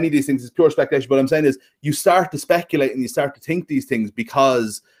don't know any of these things. It's pure speculation. But what I'm saying is, you start to speculate and you start to think these things,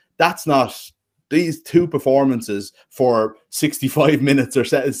 because that's not these 2 performances for 65 minutes or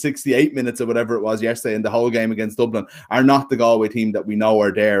 68 minutes or whatever it was yesterday in the whole game against Dublin are not the Galway team that we know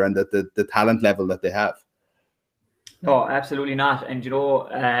are there, and that the talent level that they have. No, absolutely not. And, you know,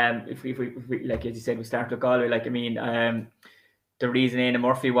 if we like, as you said, we start with Galway. Like, I mean, the reason Éanna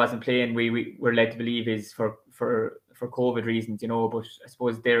Murphy wasn't playing, we were led to believe, is for COVID reasons, you know. But I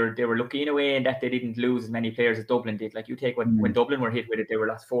suppose they were lucky in a way in that they didn't lose as many players as Dublin did. Like, you take when Dublin were hit with it, they were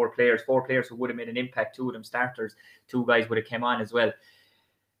lost 4 players who would have made an impact. 2 of them starters, 2 guys would have come on as well.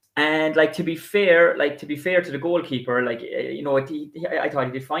 And, like, to be fair to the goalkeeper, like, you know, I thought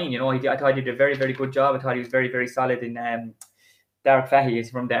he did fine. You know, I thought he did a very, very good job. I thought he was very, very solid in Dark Fahy is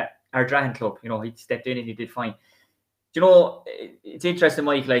from the Ardrahan club. You know, he stepped in and he did fine. You know, it's interesting,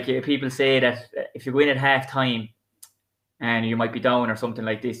 Mike. Like, people say that if you go in at half time and you might be down or something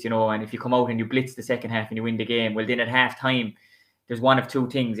like this, you know, and if you come out and you blitz the second half and you win the game, well, then at half time, there's one of 2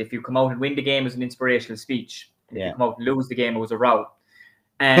 things. If you come out and win the game, it was an inspirational speech. If you come out and lose the game, it was a row.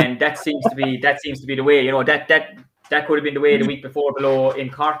 And that seems to be the way, you know, that could have been the way the week before below in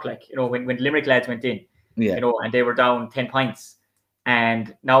Cork, like, you know, when Limerick lads went in, you know, and they were down 10 points,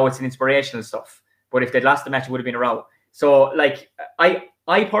 and now it's an inspirational stuff. But if they'd lost the match, it would have been a row. So, like, I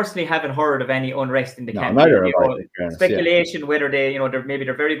personally haven't heard of any unrest in the camp. Speculation whether they, you know, they're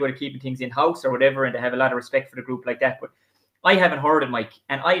very good at keeping things in house or whatever, and they have a lot of respect for the group like that. But I haven't heard it, Mike,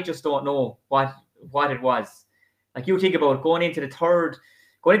 and I just don't know what it was. Like, you think about going into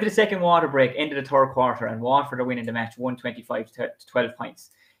the second water break, into the 3rd quarter, and Waterford are winning the match 125 to 12 points.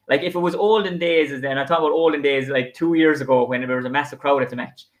 Like, if it was olden days, and I'm talking about olden days, like 2 years ago when there was a massive crowd at the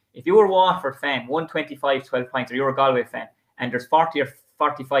match. If you were a Waterford fan, 125, 12 points, or you're a Galway fan, and there's 40 or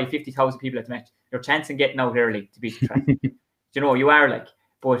 45, 50,000 people at the match, your chance in getting out early to beat the track. You know, you are, like.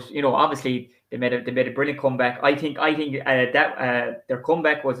 But, you know, obviously they made a brilliant comeback. I think that their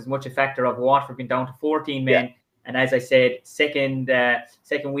comeback was as much a factor of Waterford being down to 14 men. Yeah. And as I said, second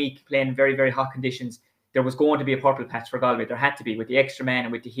week playing in very, very hot conditions, there was going to be a purple patch for Galway. There had to be, with the extra man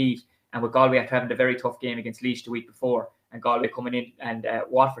and with the heat, and with Galway after having a very tough game against Laois the week before, and Galway coming in, and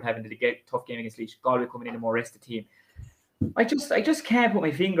Waterford having a tough game against Laois, Galway coming in a more rested team. I just can't put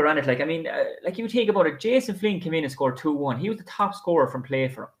my finger on it. Like, I mean, like, you think about it, Jason Flynn came in and scored 2-1. He was the top scorer from play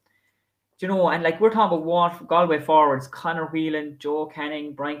for him. Do you know, and, like, we're talking about Galway forwards, Conor Whelan, Joe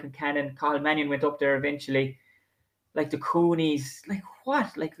Canning, Brian Concannon, Carl Mannion went up there eventually. Like, the Coonies, like,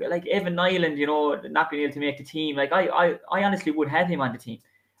 what? Like Evan Nyland, you know, not being able to make the team. Like, I honestly would have him on the team.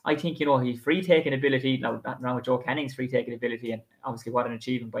 I think, you know, he's free-taking ability. Now, not wrong with Joe Canning's free-taking ability, and obviously what an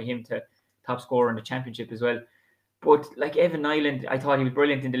achievement by him to top scorer in the championship as well. But, like, Evan Nyland, I thought he was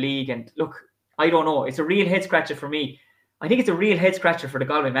brilliant in the league. And look, I don't know. It's a real head scratcher for me. I think it's a real head scratcher for the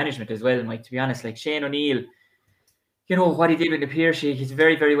Galway management as well, Mike, to be honest. Like Shane O'Neill, you know, what he did with the Piercy, he's a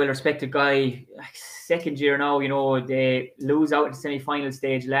very, very well-respected guy. Second year now, you know, they lose out in the semi-final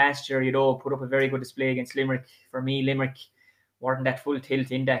stage last year, you know, put up a very good display against Limerick. For me, Limerick weren't that full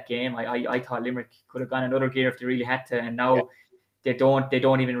tilt in that game. I thought Limerick could have gone another gear if they really had to, and now they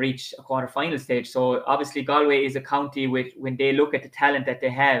don't even reach a quarter-final stage. So obviously Galway is a county with, when they look at the talent that they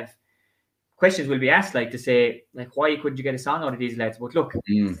have, questions will be asked, like to say, like, why couldn't you get a song out of these lads? But look,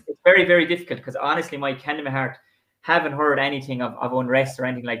 it's very, very difficult because honestly, Mike, hand in my heart, haven't heard anything of unrest or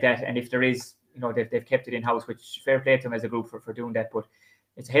anything like that. And if there is, you know, they've kept it in-house, which fair play to them as a group for doing that. But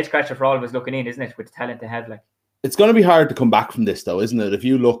it's a head scratcher for all of us looking in, isn't it, with the talent they have? Like, it's going to be hard to come back from this, though, isn't it? If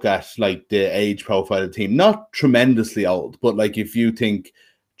you look at like the age profile of the team, not tremendously old, but like if you think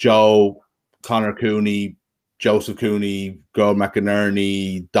Joe, Conor Cooney, Joseph Cooney, Grove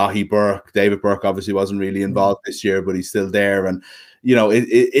McInerney, Dahi Burke, David Burke obviously wasn't really involved this year, but he's still there. And you know, it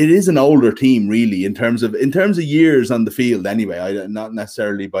is an older team, really, in terms of years on the field, anyway. Not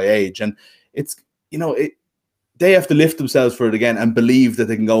necessarily by age, and it's, you know, they have to lift themselves for it again and believe that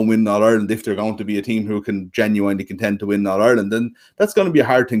they can go and win All Ireland if they're going to be a team who can genuinely contend to win All Ireland. Then that's going to be a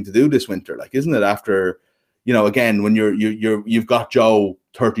hard thing to do this winter, like, isn't it? After, you know, again, when you've got Joe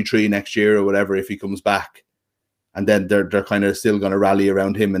 33 next year or whatever if he comes back, and then they're kind of still going to rally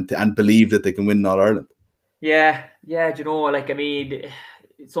around him and believe that they can win All Ireland. Yeah, you know, like, I mean,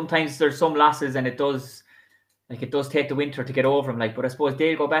 sometimes there's some losses and it does take the winter to get over them, like, but I suppose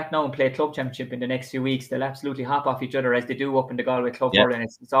they'll go back now and play a club championship in the next few weeks. They'll absolutely hop off each other as they do up in the Galway club hurling.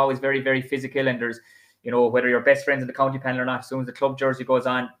 It's always very, very physical, and there's, you know, whether you're best friends in the county panel or not, as soon as the club jersey goes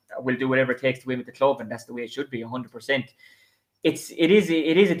on, we'll do whatever it takes to win with the club, and that's the way it should be, 100%. It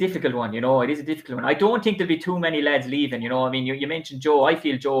is a difficult one, you know. It is a difficult one. I don't think there'll be too many lads leaving, you know. I mean, you mentioned Joe. I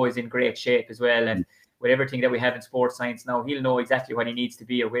feel Joe is in great shape as well, and with everything that we have in sports science now, he'll know exactly what he needs to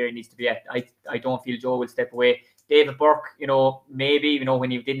be or where he needs to be at. I don't feel Joe will step away. David Burke, you know, maybe, you know,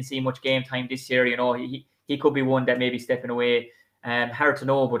 when you didn't see much game time this year, you know, he could be one that may be stepping away. Hard to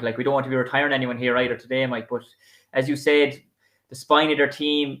know, but like, we don't want to be retiring anyone here either today, Mike. But as you said, the spine of their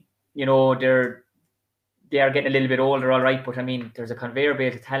team, you know, they are getting a little bit older, all right. But I mean, there's a conveyor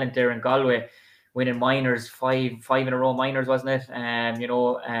belt of talent there in Galway, winning minors, five in a row minors, wasn't it? You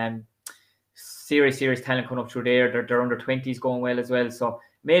know, serious talent coming up through there. They're under 20s going well as well. So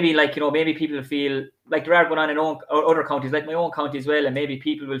maybe, like, you know, maybe people feel like there are going on in other counties, like my own county as well, and maybe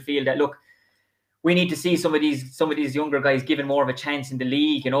people will feel that, look, we need to see some of these younger guys given more of a chance in the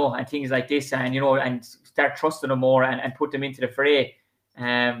league, you know, and things like this, and, you know, and start trusting them more and put them into the fray.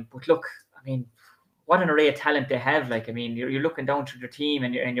 But look, I mean, what an array of talent they have. Like, I mean, you're looking down through their team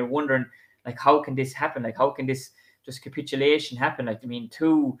and you're wondering, like, how can this happen? Like, how can this just capitulation happen? Like, I mean,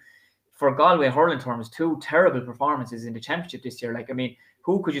 for Galway hurling terms, two terrible performances in the championship this year. Like, I mean,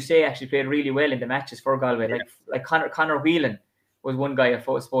 who could you say actually played really well in the matches for Galway? Like Conor Whelan was one guy, I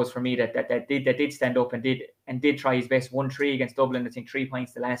suppose, for me that did stand up and did try his best. 1-3 against Dublin, I think 3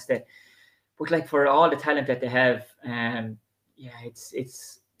 points the last day. But like, for all the talent that they have, it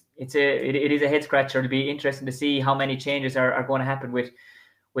is a head scratcher. It'll be interesting to see how many changes are going to happen with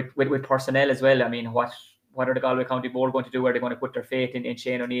personnel as well. I mean, what are the Galway County Board going to do? Are they going to put their faith in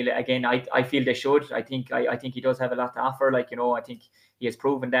Shane O'Neill again? I feel they should. I think he does have a lot to offer. Like, you know, I think he has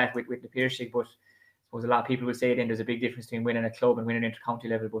proven that with the Piercy. But I suppose a lot of people will say then there's a big difference between winning a club and winning inter-county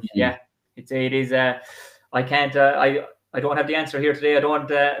level. But yeah, it is. I can't. I don't have the answer here today. I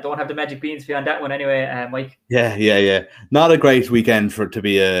don't have the magic beans for you on that one anyway, Mike. Yeah. Not a great weekend to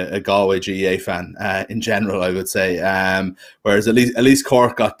be a Galway GAA fan in general, I would say. Whereas at least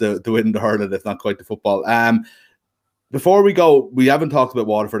Cork got the win, the hurling, if not quite the football. Before we go, we haven't talked about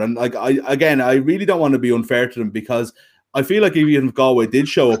Waterford, and like, I really don't want to be unfair to them, because I feel like even if Galway did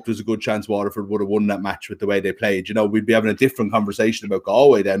show up, there's a good chance Waterford would have won that match with the way they played. You know, we'd be having a different conversation about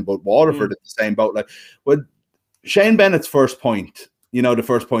Galway then, but Waterford at the same boat. Like, when Shane Bennett's first point, you know, the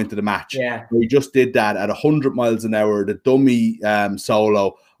first point of the match, he just did that at 100 miles an hour, the dummy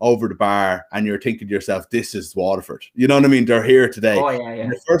solo over the bar, and you're thinking to yourself, this is Waterford. You know what I mean? They're here today. Oh, yeah. In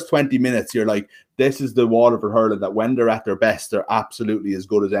the first 20 minutes, you're like, this is the Waterford hurling that when they're at their best, they're absolutely as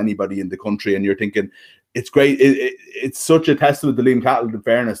good as anybody in the country. And you're thinking, it's great. It's such a testament to Liam Cattell, in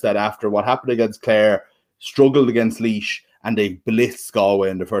fairness, that after what happened against Clare, struggled against Laois, and they blitzed Galway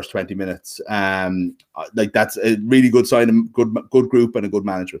in the first 20 minutes. Like, that's a really good sign of good group and a good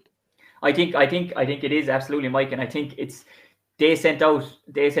management. I think it is, absolutely, Mike, and I think they sent out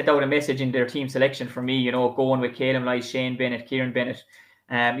a message in their team selection for me, you know, going with Caleb Lyes, Shane Bennett, Kieran Bennett.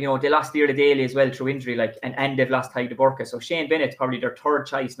 You know, they lost Dearla Daly as well through injury, like, and they've lost Ty de Burka. So Shane Bennett's probably their third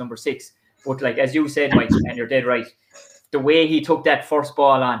choice, number 6. But like, as you said, Mike, and you're dead right, the way he took that first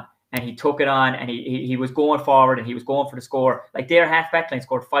ball on, and he took it on, and he was going forward, and he was going for the score. Like, their half-back line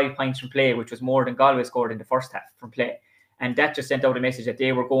scored 5 points from play, which was more than Galway scored in the first half from play. And that just sent out a message that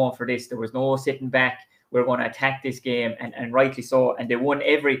they were going for this. There was no sitting back. We're going to attack this game, and rightly so. And they won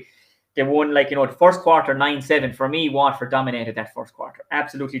like, you know, the first quarter 9-7. For me, Watford dominated that first quarter,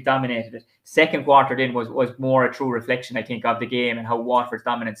 absolutely dominated it. Second quarter then was more a true reflection, I think, of the game and how Watford's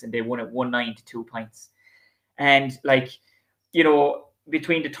dominance, and they won it 1-9 to 2 points. And like, you know,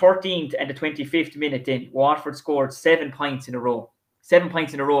 between the 13th and the 25th minute, then Watford scored 7 points in a row. 7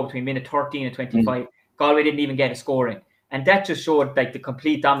 points in a row between minute 13 and 25. Galway didn't even get a scoring. And that just showed like the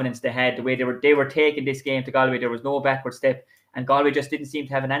complete dominance they had, the way they were taking this game to Galway. There was no backward step, and Galway just didn't seem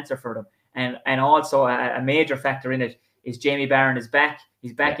to have an answer for them. And also a major factor in it is Jamie Barron is back.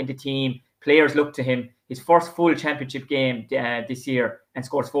 He's back in the team. Players look to him. His first full championship game this year, and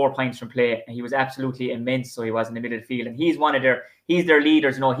scores 4 points from play. And he was absolutely immense. So he was in the middle of the field, and he's their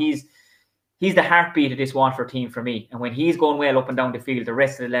leaders. You know, he's the heartbeat of this Watford team for me. And when he's going well up and down the field, the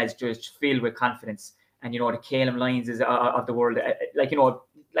rest of the lads just filled with confidence. And, you know, the Calum Lyons is of the world,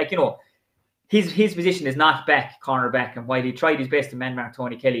 his position is not back, cornerback. And while he tried his best to man-mark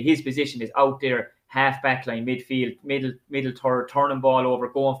Tony Kelly, his position is out there, half-back line, midfield, middle third, turning ball over,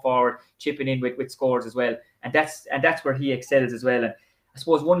 going forward, chipping in with scores as well. And that's where he excels as well. And I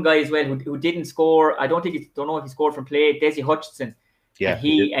suppose one guy as well who didn't score, don't know if he scored from play, Desi Hutchinson. Yeah,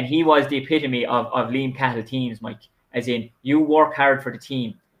 and he was the epitome of Liam Cahill teams, Mike. As in, you work hard for the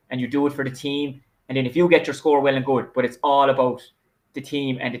team, and you do it for the team. And then if you get your score, well and good. But it's all about the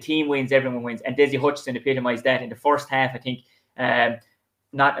team, and the team wins, everyone wins. And Desi Hutchinson epitomized that in the first half. I think, I'm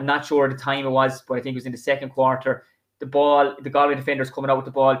not sure the time it was, but I think it was in the second quarter. The Galway defenders coming out with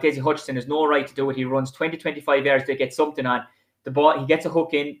the ball. Desi Hutchinson has no right to do it. He runs 20-25 yards to get something on. The ball, he gets a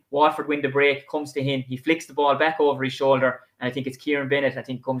hook in. Watford win the break, comes to him. He flicks the ball back over his shoulder, and I think it's Kieran Bennett, I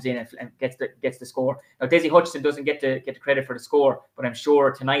think, comes in and gets the score. Now, Desi Hutchinson doesn't get the credit for the score, but I'm sure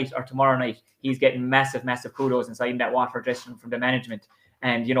tonight or tomorrow night he's getting massive kudos inside that Watford dressing room from the management.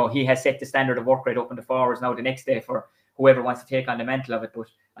 And, you know, he has set the standard of work rate up in the forwards now the next day for whoever wants to take on the mantle of it. But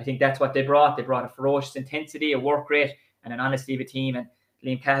I think that's what they brought. They brought a ferocious intensity, a work rate, and an honesty of a team. And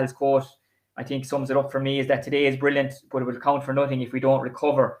Liam Cahill's quote, I think, sums it up for me, is that today is brilliant, but it will count for nothing if we don't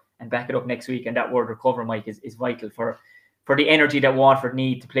recover and back it up next week. And that word recover, Mike, is vital for the energy that Watford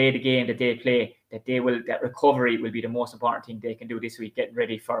need to play the game that they play. That recovery will be the most important thing they can do this week, getting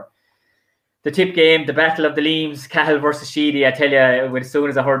ready for the tip game, the battle of the Liams, Cahill versus Sheedy. I tell you, as soon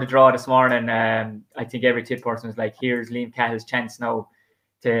as I heard the draw this morning, I think every tip person was like, here's Liam Cahill's chance now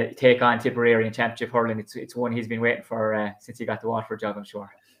to take on Tipperary in Championship Hurling. It's one he's been waiting for since he got the Watford job, I'm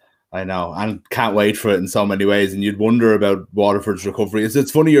sure. I know, and can't wait for it in so many ways. And you'd wonder about Waterford's recovery.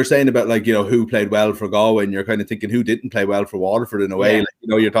 It's funny you're saying about, like, you know, who played well for Galway, and you're kind of thinking who didn't play well for Waterford in a way. Yeah. Like, you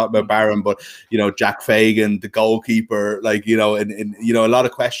know, you're talking about Barron, but, you know, Jack Fagan, the goalkeeper, like, you know, and you know, a lot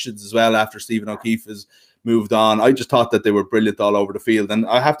of questions as well after Stephen O'Keefe has moved on. I just thought that they were brilliant all over the field, and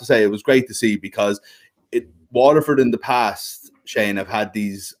I have to say it was great to see, because Waterford in the past, Shane, have had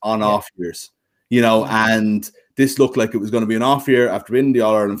these on-off years, you know, and this looked like it was going to be an off year after winning the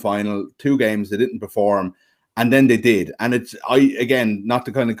All-Ireland final. 2 games, they didn't perform, and then they did. And again, not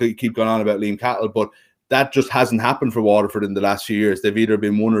to kind of keep going on about Liam Cahill, but that just hasn't happened for Waterford in the last few years. They've either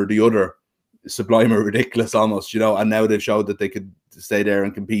been one or the other, sublime or ridiculous almost, you know, and now they've showed that they could stay there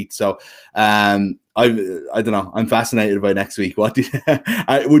and compete. So I don't know, I'm fascinated by next week. What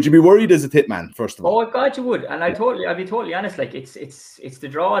would you be worried as a tip man, first of all? Oh God, you would. And I'll be totally honest, like it's the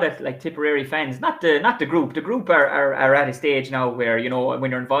draw that, like, Tipperary fans, not the group. The group are at a stage now where, you know,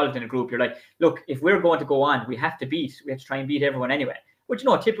 when you're involved in a group, you're like, look, if we're going to go on, we have to try and beat everyone anyway. But, you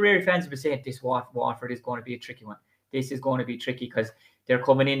know, Tipperary fans will be saying this Watford is going to be a tricky one. This is going to be tricky because they're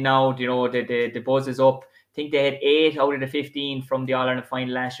coming in now, you know, the buzz is up. I think they had 8 out of the 15 from the All-Ireland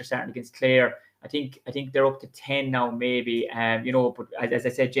final last year, starting against Clare. I think they're up to 10 now, maybe. You know, but as I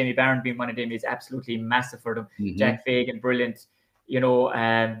said, Jamie Barron being one of them is absolutely massive for them. Jack Fagan, brilliant. You know,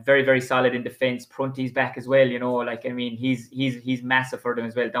 very, very solid in defence. Prunty's back as well. You know, like, I mean, he's massive for them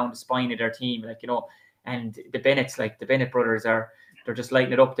as well, down the spine of their team. Like, you know, and the Bennetts, like the Bennett brothers, they're just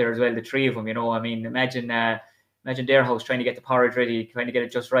lighting it up there as well. The 3 of them. You know, I mean, imagine their house trying to get the porridge ready, trying to get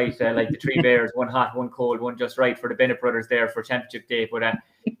it just right. Like the 3 bears, one hot, one cold, one just right for the Bennett brothers there for Championship Day. But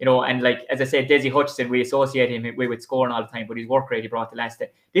you know, and like, as I said, Desi Hutchinson, we associate him with scoring all the time, but his work rate he brought the last day.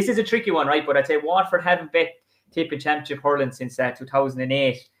 This is a tricky one, right? But I'd say Watford haven't bet tip in Championship Hurling since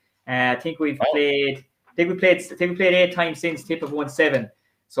 2008. I think we played 8 times since. Tip have won 7.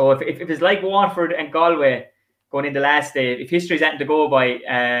 So if it's like Watford and Galway going in the last day, if history's anything to go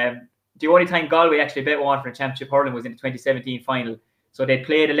by, the only time Galway actually bet Waterford in Championship Hurling was in the 2017 final. So they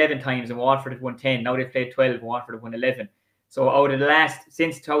played 11 times and Waterford had won 10. Now they've played 12 and Waterford have won 11. So out of the last,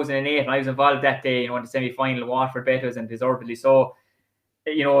 since 2008, and I was involved that day, in the semi-final, Waterford bet us, and deservedly so.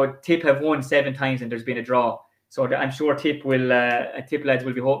 Tip have won 7 times and there's been a draw. So I'm sure Tip lads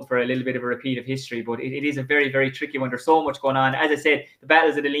will be hoping for a little bit of a repeat of history, but it is a very, very tricky one. There's so much going on. As I said, the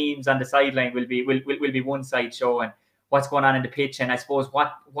battles of the Liams on the sideline will be one side show, and what's going on in the pitch. And I suppose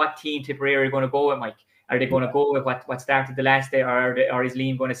what team Tipperary are going to go with, Mike? Are they going to go with what started the last day, or is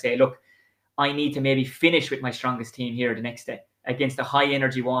Liam going to say, look, I need to maybe finish with my strongest team here the next day against a high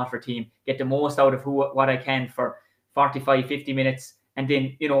energy Waterford team, get the most out of what I can for 45, 50 minutes, and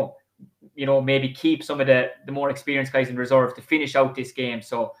then maybe keep some of the more experienced guys in reserve to finish out this game.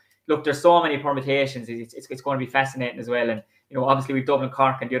 So look, there's so many permutations. It's going to be fascinating as well. And obviously we've Dublin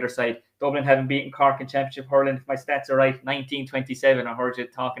Cork on the other side. Dublin haven't beaten Cork in Championship Hurling, if my stats are right, 1927. I heard you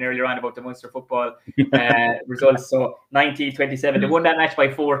talking earlier on about the Munster football results. So 1927. They won that match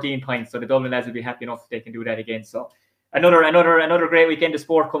by 14 points. So the Dublin lads will be happy enough if they can do that again. So another great weekend of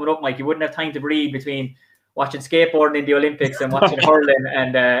sport coming up, Mike. You wouldn't have time to breathe between watching skateboarding in the Olympics and watching hurling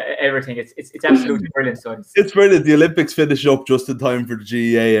and everything. It's absolutely brilliant. So it's brilliant. The Olympics finish up just in time for the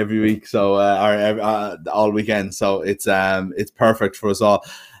GAA every week, so all weekend. So it's perfect for us all.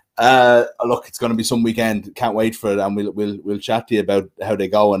 Look, it's going to be some weekend. Can't wait for it, and we'll chat to you about how they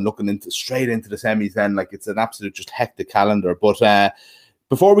go and looking straight into the semis. Then, like, it's an absolute just hectic calendar. But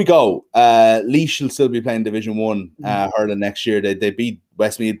before we go, Laois will still be playing Division 1 hurling next year. They beat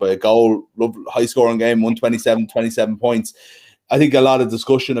Westmeath by a goal, high scoring game, 127 points. I think a lot of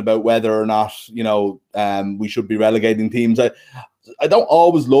discussion about whether or not we should be relegating teams. I don't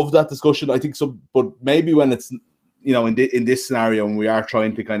always love that discussion. I think so, but maybe when it's in this scenario, when we are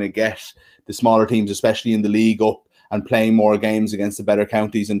trying to kind of get the smaller teams, especially in the league, up and playing more games against the better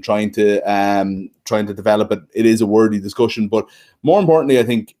counties and trying to develop it, it is a worthy discussion. But more importantly, I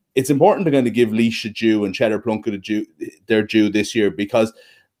think it's important to kind of give Laois a due and Cheddar Plunkett their due this year, because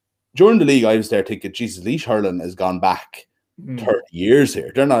during the league I was there thinking, Jesus, Laois hurling has gone back 30 years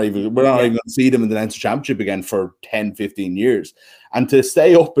here. We're not even going to see them in the Leinster Championship again for 10, 15 years. And to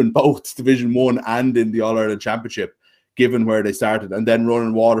stay up in both Division 1 and in the All-Ireland Championship, given where they started, and then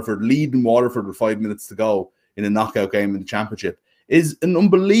leading Waterford with 5 minutes to go in a knockout game in the Championship, is an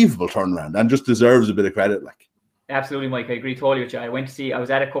unbelievable turnaround and just deserves a bit of credit. Like, absolutely, Mike. I agree totally with you. I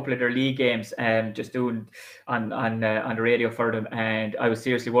was at a couple of their league games just doing on the radio for them, and I was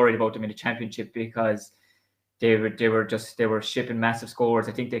seriously worried about them in the Championship because they were shipping massive scores.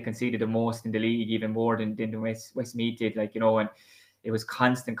 I think they conceded the most in the league, even more than Westmeath did. And it was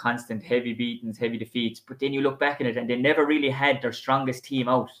constant heavy beatings, heavy defeats. But then you look back at it, and they never really had their strongest team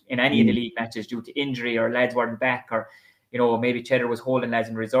out in any of the league matches due to injury, or lads weren't back, or maybe Cheddar was holding lads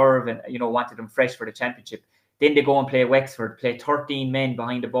in reserve and wanted them fresh for the Championship. Then they go and play Wexford, play 13 men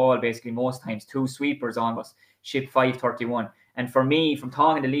behind the ball basically most times, 2 sweepers almost, ship 5-31. And for me, from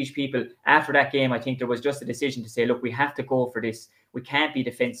talking to Laois people after that game, I think there was just a decision to say, look, we have to go for this. We can't be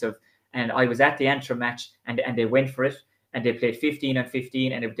defensive. And I was at the Antrim match, and they went for it. And they played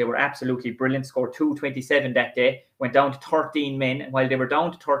 15-15, and they were absolutely brilliant. Scored 227 that day, went down to 13 men. And while they were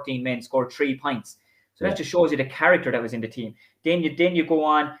down to 13 men, scored 3 points. So that just shows you the character that was in the team. Then you go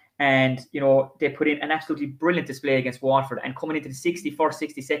on, and they put in an absolutely brilliant display against Waterford. And coming into the 61st,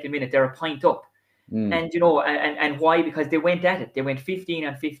 62nd minute, they're a point up. And and why? Because they went at it. They went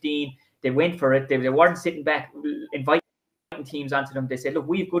 15-15. They went for it. They weren't sitting back, inviting teams onto them. They said, look,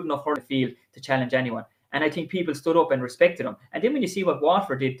 we've good enough hurling field to challenge anyone. And I think people stood up and respected them. And then when you see what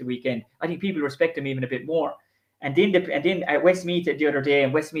Waterford did the weekend, I think people respect them even a bit more. And then at Westmeath the other day,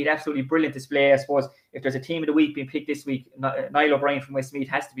 and Westmeath, absolutely brilliant display. I suppose if there's a team of the week being picked this week, Niall O'Brien from Westmeath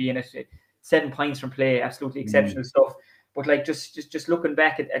has to be in it. 7 points from play, absolutely exceptional stuff. But like just looking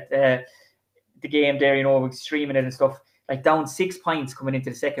back at the game there, streaming it and stuff, like down 6 points coming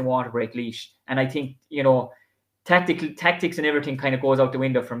into the second water break, Laois. And I think tactics and everything kind of goes out the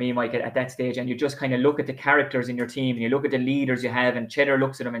window for me, Mike, at that stage. And you just kind of look at the characters in your team, and you look at the leaders you have, and Cheddar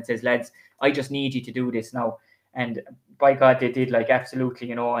looks at them and says, lads, I just need you to do this now. And by God, they did, like,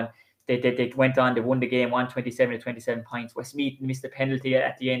 absolutely, and they went on, they won the game, 127-27 points. Westmeath missed the penalty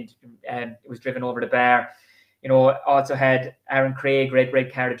at the end, and it was driven over the bar. Also had Aaron Craig,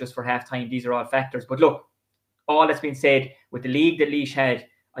 red carded just for half time. These are all factors. But look, all that's been said, with the league that Laois had,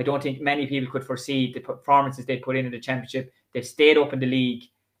 I don't think many people could foresee the performances they put in the Championship. They've stayed up in the league.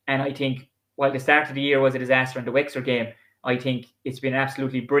 And I think while the start of the year was a disaster in the Wexford game, I think it's been an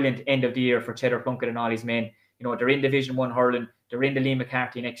absolutely brilliant end of the year for Cheddar Plunkett and all his men. They're in Division 1 hurling. They're in the Liam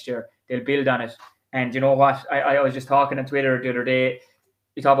McCarthy next year. They'll build on it. And you know what? I was just talking on Twitter the other day.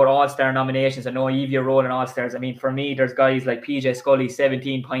 you talk about All-Star nominations. I know Evie are rolling All-Stars. I mean, for me, there's guys like PJ Scully,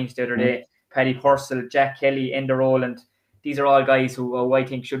 17 points the other day, Paddy Purcell, Jack Kelly, Enda Rowland. These are all guys who I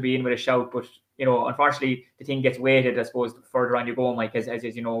think should be in with a shout. But, you know, unfortunately, the thing gets weighted, I suppose, the further on you go, Mike,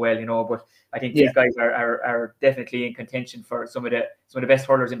 as you know well, you know. But I think these guys are definitely in contention for some of the best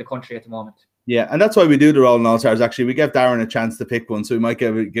hurlers in the country at the moment. Yeah, and that's why we do the Rolling All-Stars. Actually, we gave Darran a chance to pick one, so we might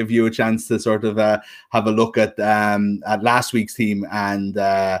give you a chance to sort of have a look at last week's team and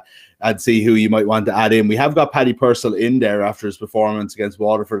see who you might want to add in. We have got Paddy Purcell in there after his performance against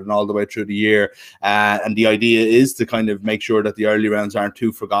Waterford and all the way through the year. And the idea is to kind of make sure that the early rounds aren't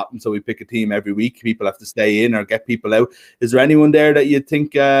too forgotten. So we pick a team every week. People have to stay in or get people out. Is there anyone there that you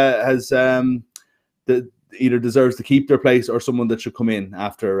think has either deserves to keep their place or someone that should come in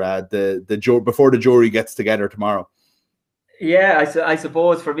after before the jury gets together tomorrow? Yeah, I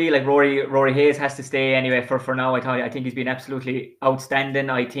suppose for me, like Rory Hayes has to stay anyway for now. I think he's been absolutely outstanding.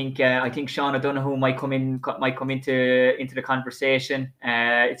 I think Sean O'Donoghue might come into the conversation.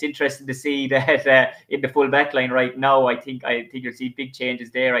 It's interesting to see that in the full back line right now. I think you'll see big changes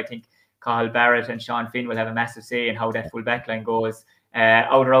there. I think Cathal Barrett and Sean Finn will have a massive say in how that full back line goes.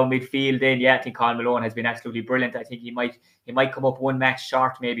 Out around midfield, then I think Colin Malone has been absolutely brilliant. I think he might come up one match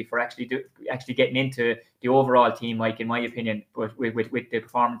short maybe for actually getting into the overall team, Mike, in my opinion. But with the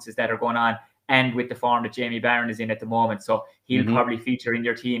performances that are going on and with the form that Jamie Barron is in at the moment, so he'll probably feature in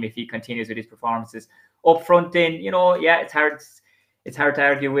your team if he continues with his performances. Up front, then it's hard to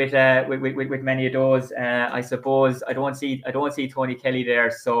argue with many of those. I suppose I don't see Tony Kelly there,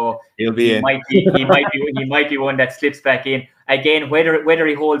 so he might be one that slips back in. Again, whether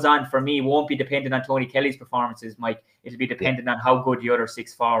he holds on for me won't be dependent on Tony Kelly's performances, Mike. It'll be dependent on how good the other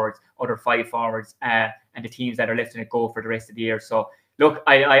 6 forwards, other 5 forwards, and the teams that are left in it go for the rest of the year. So look,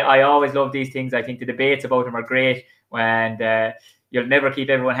 I always love these things. I think the debates about them are great, and you'll never keep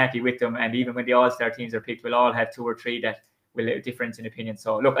everyone happy with them. And even when the All-Star teams are picked, we'll all have 2 or 3 that will have a difference in opinion.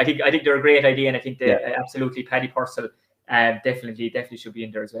 So look, I think they're a great idea, and I think they absolutely Paddy Purcell definitely should be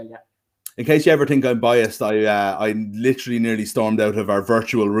in there as well. Yeah. In case you ever think I'm biased, I literally nearly stormed out of our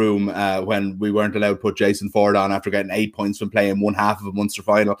virtual room when we weren't allowed to put Jason Ford on after getting 8 points from playing one half of a Munster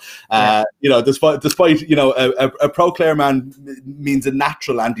final. You know, despite you know, a pro Clare man means a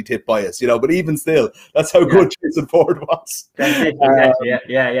natural anti-tip bias. You know, but even still, that's how good Jason Ford was. That's it, exactly.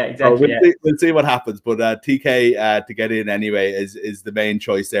 Exactly. So we'll see what happens. But TK to get in anyway is the main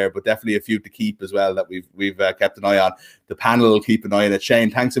choice there. But definitely a few to keep as well that we've kept an eye on. The panel will keep an eye on it. Shane,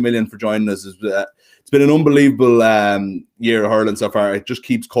 thanks a million for joining us. It's been an unbelievable year of hurling so far. It just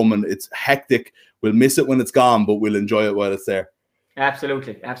keeps coming. It's hectic. We'll miss it when it's gone, but we'll enjoy it while it's there.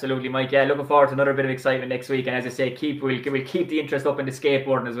 Absolutely, Mike. Yeah, looking forward to another bit of excitement next week. And as I say, we'll keep the interest up in the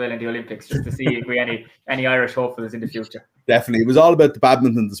skateboarding as well in the Olympics, just to see if we any Irish hopefuls in the future. Definitely. It was all about the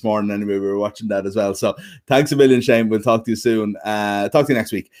badminton this morning anyway. We were watching that as well. So thanks a million, Shane. We'll talk to you soon. Talk to you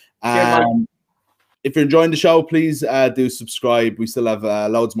next week. Cheers, if you're enjoying the show, please do subscribe. We still have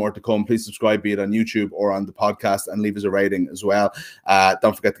loads more to come. Please subscribe, be it on YouTube or on the podcast, and leave us a rating as well.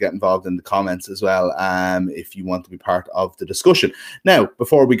 Don't forget to get involved in the comments as well if you want to be part of the discussion. Now,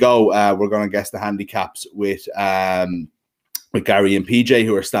 before we go, we're going to guess the handicaps with Gary and PJ,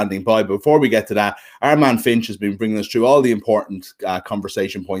 who are standing by. But before we get to that, our man Finch has been bringing us through all the important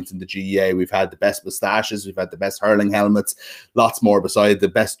conversation points in the GAA. We've had the best moustaches, we've had the best hurling helmets, lots more beside the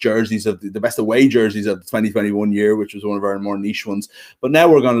best jerseys of the best away jerseys of the 2021 year, which was one of our more niche ones. But now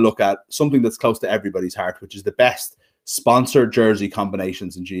we're going to look at something that's close to everybody's heart, which is the best sponsored jersey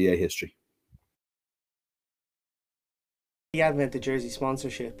combinations in GAA history. The advent of jersey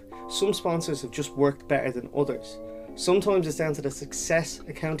sponsorship, some sponsors have just worked better than others. Sometimes it's down to the success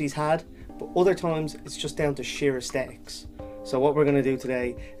a county's had, but other times it's just down to sheer aesthetics. So what we're going to do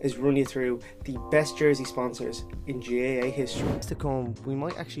today is run you through the best jersey sponsors in GAA history. To come, we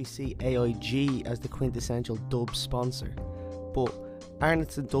might actually see AIG as the quintessential dub sponsor, but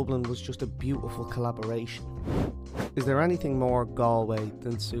Arnott's in Dublin was just a beautiful collaboration. Is there anything more Galway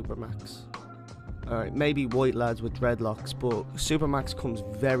than Supermax? Alright, maybe white lads with dreadlocks, but Supermax comes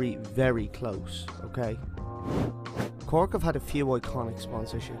very, very close, okay? Cork have had a few iconic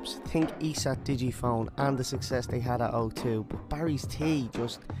sponsorships. Think ESAT Digifone and the success they had at O2, but Barry's Tea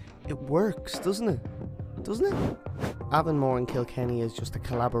it works, doesn't it? Avonmore and Kilkenny is just a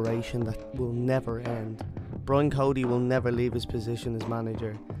collaboration that will never end. Brian Cody will never leave his position as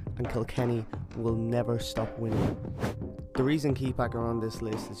manager, and Kilkenny will never stop winning. The reason Keepack are on this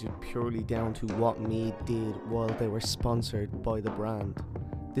list is just purely down to what Meath did while they were sponsored by the brand.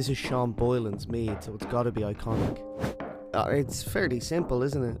 This is Sean Boylan's Meath, so it's got to be iconic. It's fairly simple,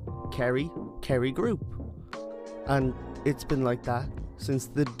 isn't it? Kerry Group. And it's been like that since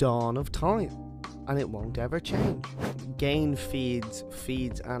the dawn of time, and it won't ever change. Gain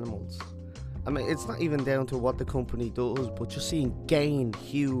feeds animals. I mean, it's not even down to what the company does, but just seeing Gain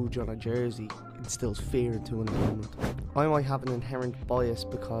huge on a jersey instills fear into an opponent. I might have an inherent bias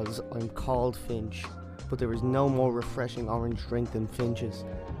because I'm called Finch, but there is no more refreshing orange drink than Finch's,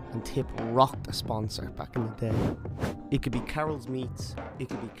 and Tip rocked a sponsor back in the day. It could be Carol's Meats, it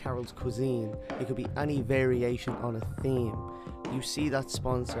could be Carol's Cuisine, it could be any variation on a theme. You see that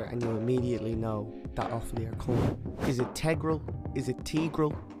sponsor and you immediately know that Offaly are coming. Is it Tegral? Is it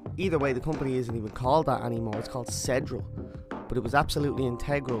Tegral? Either way, the company isn't even called that anymore, it's called Cedral. But it was absolutely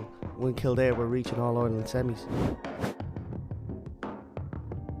integral when Kildare were reaching All-Ireland semis.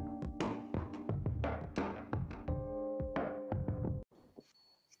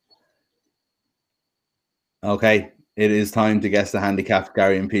 Okay, it is time to guess the handicap.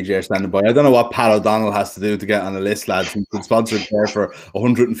 Gary and PJ are standing by. I don't know what Pat O'Donnell has to do to get on the list, lads. He's been sponsored there for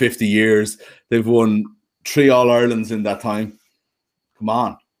 150 years. They've won 3 All-Irelands in that time. Come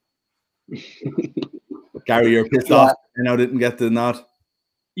on. Gary, you're pissed off. I know didn't get the nod.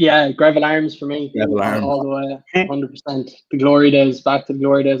 Yeah, Greville Arms for me. Greville Arms. All the way, 100%. The glory days, back to the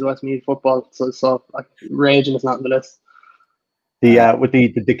glory days of Westmeath football. So like, raging is not on the list. With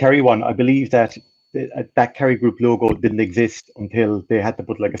the Kerry one, I believe that that Kerry Group logo didn't exist until they had to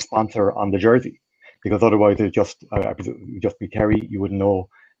put like a sponsor on the jersey, because otherwise it just be Kerry. You wouldn't know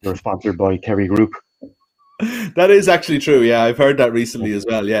they're sponsored by Kerry Group. That is actually true. Yeah, I've heard that recently as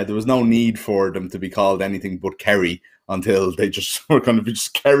well. Yeah, there was no need for them to be called anything but Kerry until they just were going to be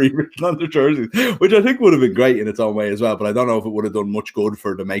just Kerry written on their jerseys, which I think would have been great in its own way as well. But I don't know if it would have done much good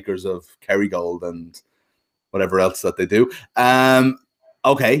for the makers of Kerry Gold and whatever else that they do.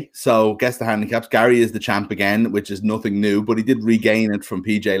 Okay, so guess the handicaps. Gary is the champ again, which is nothing new, but he did regain it from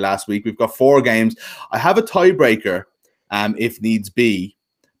PJ last week. We've got 4 games. I have a tiebreaker if needs be,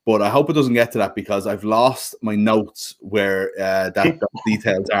 but I hope it doesn't get to that because I've lost my notes where those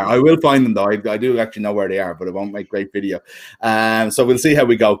details are. I will find them though. I do actually know where they are, but it won't make great video. So we'll see how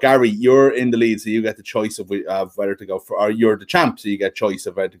we go. Gary, you're in the lead, so you get the choice of whether to go for, or you're the champ, so you get choice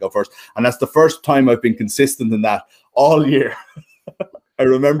of whether to go first. And that's the first time I've been consistent in that all year. I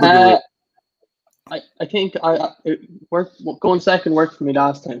remember. I think going second worked for me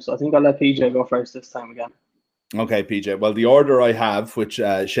last time, so I think I'll let PJ go first this time again. Okay, PJ. Well, the order I have, which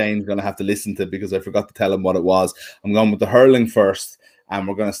Shane's going to have to listen to because I forgot to tell him what it was. I'm going with the hurling first, and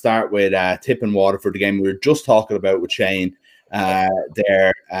we're going to start with Tip and Waterford, the game we were just talking about with Shane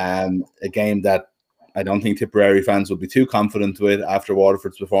there. A game that I don't think Tipperary fans will be too confident with after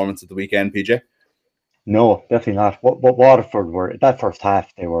Waterford's performance at the weekend, PJ. No, definitely not. What Waterford were that first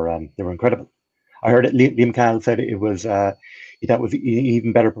half, they were incredible. I heard it. Liam Cahill said it was that was an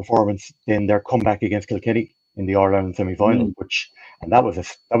even better performance than their comeback against Kilkenny in the All-Ireland semi-final, and that was a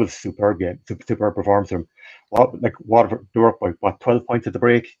superb game, superb performance from Waterford. They were up by 12 points at the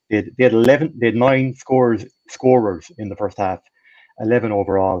break. They had 9 scorers in the first half, 11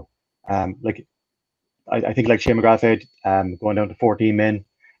 overall. I think like Shane McGrath said, going down to 14 men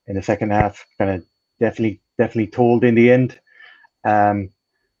in the second half, kind of definitely told in the end. I'm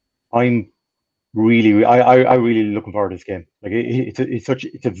really, I really looking forward to this game. Like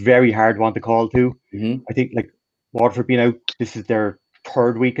it's a very hard one to call too. I think like Waterford being out, this is their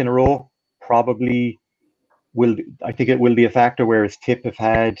 3rd week in a row. Probably I think it will be a factor. Whereas Tip have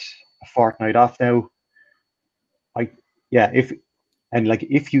had a fortnight off now.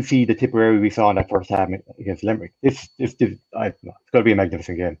 If you see the Tipperary we saw in that first half against Limerick, it's going to be a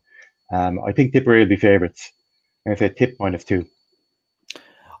magnificent game. I think Tipperary will be favourites. I'm going to say Tip -2.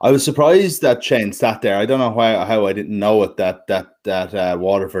 I was surprised that Shane sat there. I don't know how I didn't know it that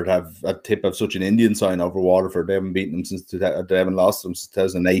Waterford have a Tip of such an Indian sign over Waterford. They haven't beaten them since they haven't lost them since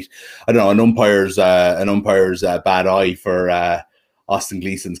 2008. I don't know, an umpire's bad eye for Austin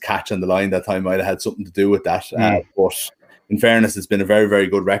Gleason's catch on the line that time might have had something to do with that. But in fairness, it's been a very, very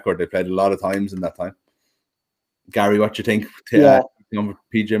good record. They played a lot of times in that time. Gary, what do you think? PJ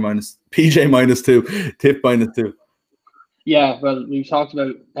 -2, Tip -2. Yeah, well, we've talked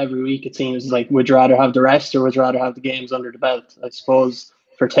about every week. It seems like, would you rather have the rest or would you rather have the games under the belt? I suppose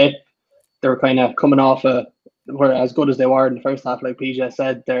for Tip, they were kind of coming off were as good as they were in the first half, like PJ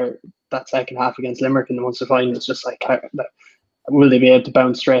said. That second half against Limerick in the Munster final, it's just like, will they be able to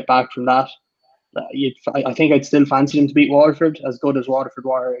bounce straight back from that? I think I'd still fancy them to beat Waterford, as good as Waterford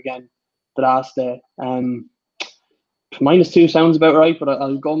were again the last day. -2 sounds about right, but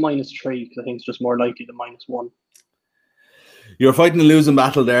I'll go -3 because I think it's just more likely than -1. You're fighting a losing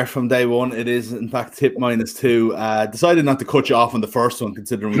battle there from day one. It is, in fact, tip -2. Decided not to cut you off on the first one,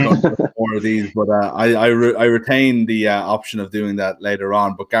 considering we've got more of these. But I retain the option of doing that later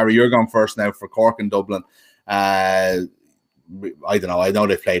on. But Gary, you're going first now for Cork and Dublin. I don't know. I know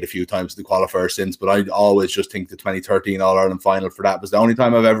they've played a few times the qualifier since, but I always just think the 2013 All-Ireland final for that was the only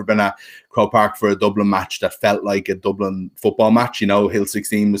time I've ever been at Croke Park for a Dublin match that felt like a Dublin football match. You know, Hill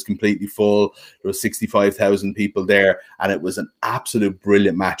 16 was completely full. There was 65,000 people there, and it was an absolute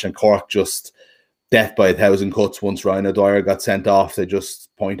brilliant match. And Cork just death by 1,000 cuts once Ryan O'Dwyer got sent off. They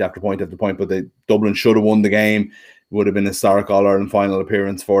just point after point after point, but Dublin should have won the game. It would have been a historic All-Ireland final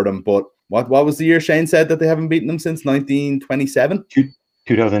appearance for them, but what was the year Shane said that they haven't beaten them since 1927?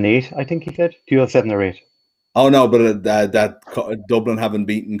 2008, I think he said. 2007 or 8. Oh, no, but that Dublin haven't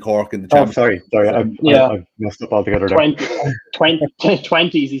beaten Cork in the championship. Oh, sorry. I've messed up altogether there.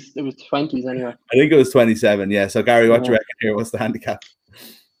 20s. It was 20s anyway. I think it was 27, yeah. So, Gary, what do you reckon here? What's the handicap?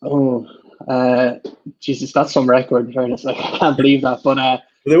 Oh, Jesus, that's some record, in fairness. I can't believe that. But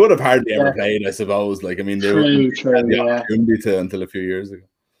they would have hardly ever played, I suppose. Like, I mean, they wouldn't have the opportunity to until a few years ago.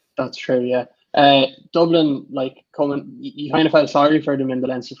 That's true, yeah. Dublin, like, you kind of felt sorry for them in the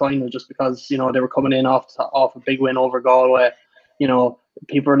Leinster final just because, you know, they were coming in off a big win over Galway. You know,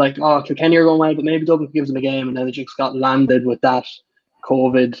 people were like, oh, Kilkenny are going well, but maybe Dublin gives them a game, and then they just got landed with that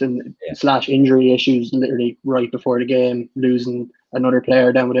COVID and / injury issues literally right before the game, losing another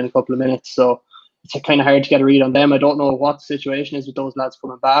player down within a couple of minutes. So it's kind of hard to get a read on them. I don't know what the situation is with those lads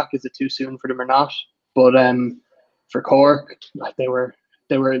coming back. Is it too soon for them or not? But for Cork, like, they were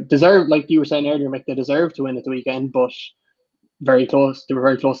deserved, like you were saying earlier, Mick, they deserved to win at the weekend, but very close. They were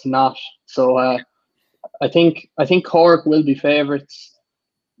very close to not. So I think Cork will be favourites.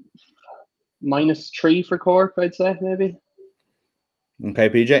 -3 for Cork, I'd say, maybe. Okay,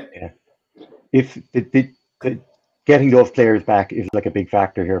 PJ. Yeah. If getting those players back is like a big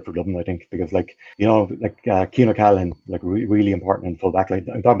factor here for Dublin, I think, because, like, you know, like Cian O'Callaghan, like, really important in full back. Like,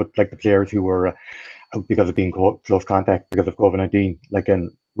 I'm talking about like the players who were out because of being close contact because of COVID-19, like,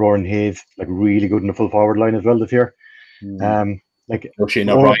 and Roran Hayes, like, really good in the full forward line as well this year. Like, Shane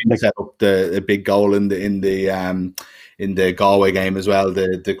O'Brien set up the big goal in the Galway game as well,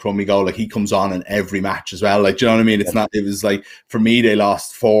 the crummy goal. Like, he comes on in every match as well. Like, do you know what I mean? It's not. It was like, for me, they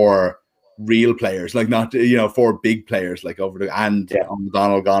lost 4 real players, like, not, you know, 4 big players, like, over the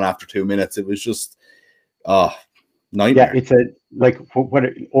O'Donnell gone after 2 minutes. It was just nightmare. Yeah, it's like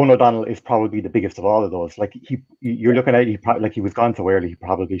Owen O'Donnell is probably the biggest of all of those. Like, you're looking at it, he was gone so early. He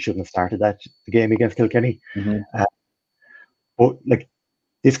probably shouldn't have started the game against Kilkenny. But, like,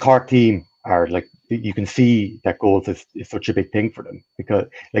 this Cork team are, like, you can see that goals is such a big thing for them, because,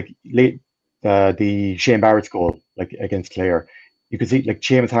 like, the Shane Barrett's goal, like, against Clare, you could see, like,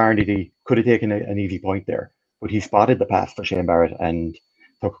 Seamus Harnedy could have taken an easy point there, but he spotted the pass for Shane Barrett and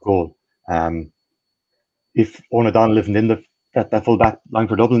took a goal. If Owen O'Donnell isn't in that full back line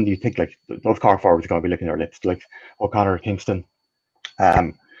for Dublin, you think, like, those Cork forwards are going to be licking their lips, like O'Connor, Kingston.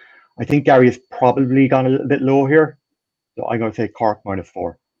 I think Gary has probably gone a little bit low here, so I'm going to say Cork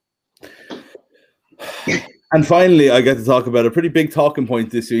 -4. And finally, I get to talk about a pretty big talking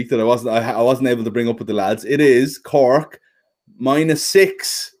point this week that I wasn't able to bring up with the lads. It is Cork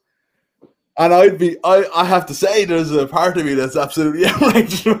 -6. And I have to say, there's a part of me that's absolutely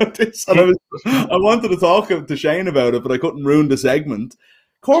outraged about this. And I wanted to talk to Shane about it, but I couldn't ruin the segment.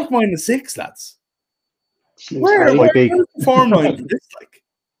 Cork -6, lads. Where is the form line for this? Like,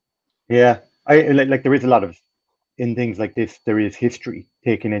 yeah, I like there is a lot of, in things like this, there is history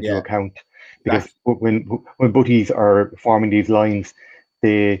taken into account, because when butties are forming these lines,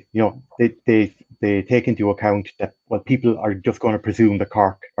 they take into account that, well, people are just going to presume that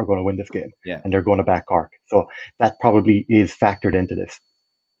Cork are going to win this game, and they're going to back Cork. So that probably is factored into this.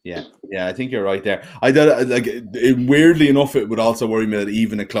 Yeah, I think you're right there. Weirdly enough, it would also worry me that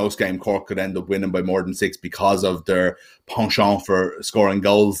even a close game, Cork could end up winning by more than 6 because of their penchant for scoring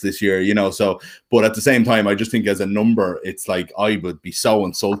goals this year, you know. So, but at the same time, I just think as a number, it's like, I would be so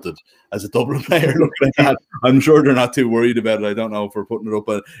insulted as a Dublin player looking at that. I'm sure they're not too worried about it. I don't know if we're putting it up,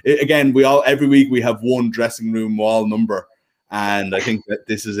 but again, every week we have one dressing room wall number. And I think that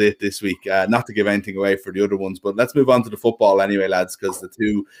this is it this week. Not to give anything away for the other ones, but let's move on to the football anyway, lads, because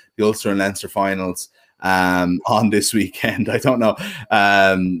the Ulster and Leinster finals on this weekend. I don't know.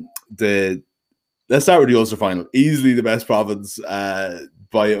 Let's start with the Ulster final. Easily the best province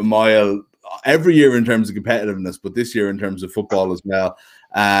by a mile every year in terms of competitiveness, but this year in terms of football as well.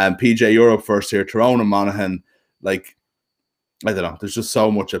 PJ, you're up first here. Tyrone and Monaghan, like, I don't know. There's just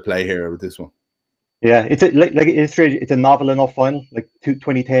so much at play here with this one. Yeah, it's a novel enough final. Like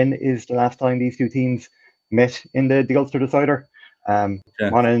 2010 is the last time these two teams met in the Ulster decider.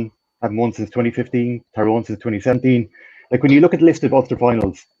 Monaghan haven't won since 2015, Tyrone since 2017. Like when you look at the list of Ulster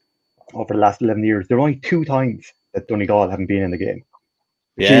finals over the last 11 years, there are only 2 times that Donegal haven't been in the game.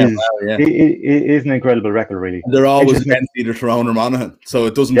 Which is it is an incredible record, really. They're always against either Tyrone or Monaghan, so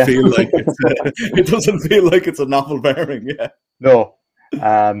it doesn't feel like it's a novel pairing. Yeah. No.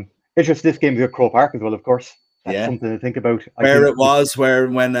 Interesting. This game is at Croke Park as well, of course. That's something to think about.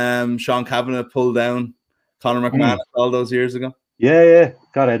 When Sean Kavanagh pulled down Conor McMahon all those years ago. Yeah.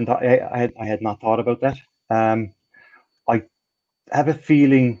 God, I had not thought about that. I have a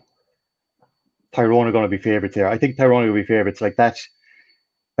feeling Tyrone are going to be favourites here. I think Tyrone will be favourites like that.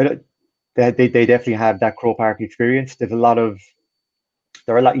 They definitely have that Croke Park experience. There are a lot of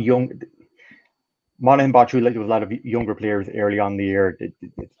young. Monaghan bought through, like, there was a lot of younger players early on in the year.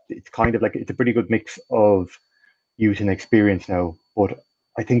 It's kind of like it's a pretty good mix of youth and experience now. But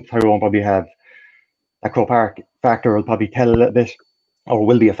I think Tyrone probably have that Croke Park factor will probably tell a little bit, or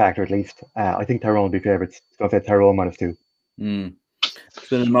will be a factor at least. I think Tyrone will be favourites. It's going to say Tyrone -2. It's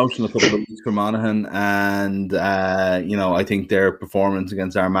been an emotional couple of weeks for Monaghan, and I think their performance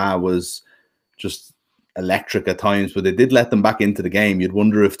against Armagh was just electric at times, but they did let them back into the game. You'd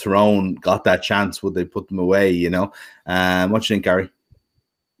wonder if Tyrone got that chance, would they put them away? What do you think, Gary?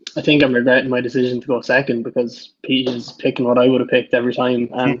 I think I'm regretting my decision to go second, because Pete is picking what I would have picked every time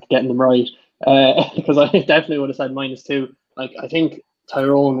and getting them right. Because I definitely would have said -2. Like, I think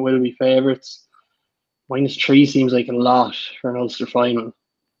Tyrone will be favourites. -3 seems like a lot for an Ulster final.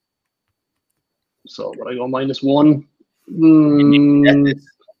 So, would I go -1?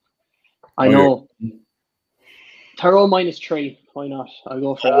 I know. Tyrone -3. Why not? I'll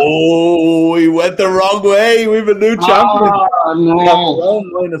go for that. Oh, we went the wrong way. We've a new champion. No. Tyrone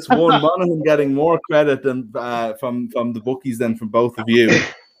 -1. Monaghan getting more credit than from the bookies than from both of you.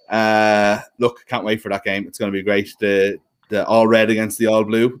 Look, can't wait for that game. It's going to be great. The all red against the all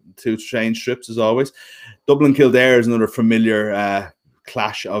blue, 2 change strips as always. Dublin Kildare is another familiar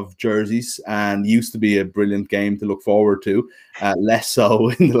clash of jerseys, and used to be a brilliant game to look forward to. Less so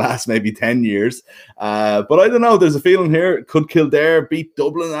in the last maybe 10 years. But I don't know. There's a feeling here. Could Kildare beat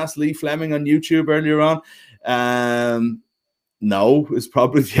Dublin? Asked Lee Fleming on YouTube earlier on. No, is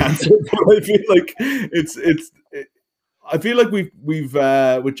probably the answer. But I feel like I feel like we've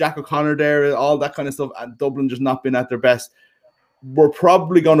with Jack O'Connor there, all that kind of stuff, and Dublin just not been at their best. We're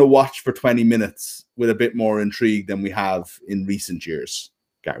probably going to watch for 20 minutes with a bit more intrigue than we have in recent years,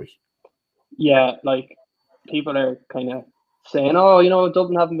 Gary. Yeah, like, people are kind of saying, oh,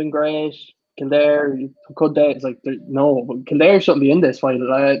 Dublin haven't been great. Kildare, could they? It's like, no, Kildare shouldn't be in this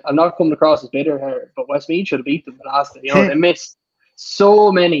final. I'm not coming across as bitter here, but Westmeath should have beat them the last day. They missed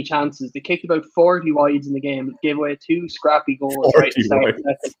so many chances. They kicked about 40 wides in the game, gave away 2 scrappy goals right at the start.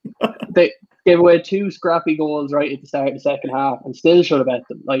 They gave away 2 scrappy goals right at the start of the second half, and still should have bet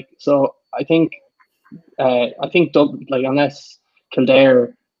them. Like, so I think Dublin, like, unless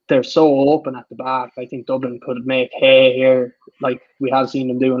Kildare, they're so open at the back, I think Dublin could make hay here, like we have seen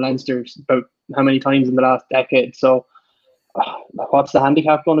them do in Leinster about how many times in the last decade. So what's the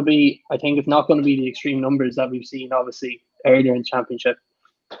handicap going to be? I think it's not going to be the extreme numbers that we've seen obviously earlier in the championship.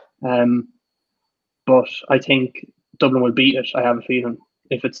 But I think Dublin will beat it, I have a feeling,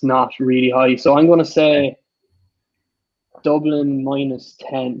 if it's not really high. So I'm going to say Dublin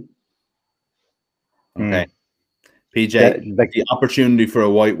 -10. Okay. PJ, the opportunity for a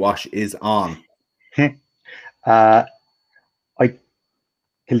whitewash is on.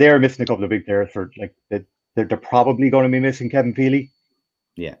 Kildare are missing a couple of big players for, like, they're probably going to be missing Kevin Feely,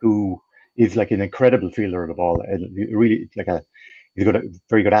 who is like an incredible fielder of the ball, and really like he's a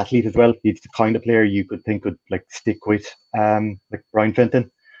very good athlete as well. He's the kind of player you could think could like stick with like Brian Fenton.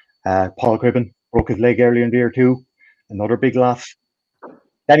 Paul Cribben broke his leg earlier in the year too. Another big loss.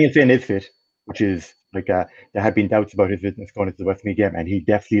 Daniel Finn is fit, which is like there had been doubts about his fitness going into the Westmeath game, and he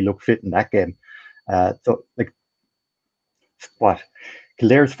definitely looked fit in that game. So like what?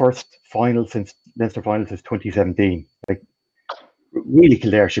 Kildare's first final since Leinster final since 2017. Like really,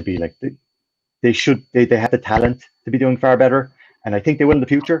 Kildare should be like they have the talent to be doing far better, and I think they will in the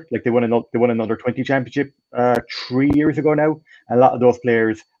future. Like they won an under 20 championship 3 years ago now. And a lot of those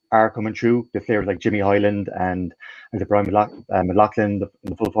players are coming through. The players like Jimmy Hyland and Brian McLaughlin in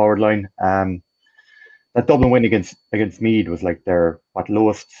the full forward line. That Dublin win against Meath was like their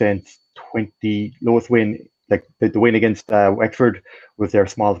lowest win. Like the win against Wexford was their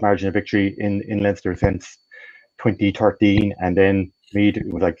smallest margin of victory in Leinster since 2013, and then Meath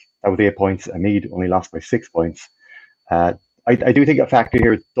was like that was 8 points, and Meath only lost by 6 points. I do think a factor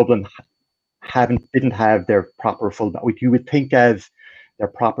here is Dublin didn't have their proper full back. You would think as their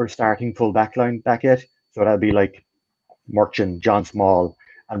proper starting full back line back yet. So that'd be like Merchant, John Small,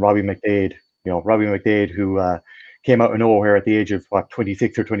 and Robbie McDade. Robbie McDade, who came out of nowhere at the age of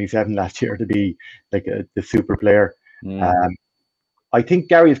 26 or 27 last year to be like the super player. I think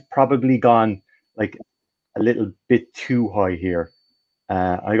Gary's probably gone like a little bit too high here.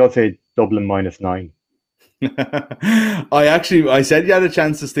 I got to say Dublin -9. I said you had a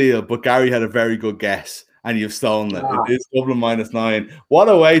chance to steal, but Gary had a very good guess, and you've stolen it. It is Dublin -9. What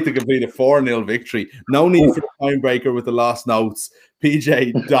a way to complete a 4-0 victory. No need for the timebreaker with the lost notes.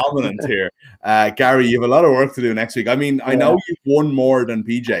 PJ dominant here. Gary, you have a lot of work to do next week. I mean, I know you've won more than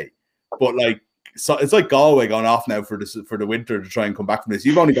PJ, but like, so it's like Galway going off now for the winter to try and come back from this.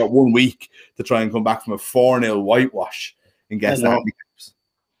 You've only got 1 week to try and come back from a 4-0 whitewash and guess the handicaps.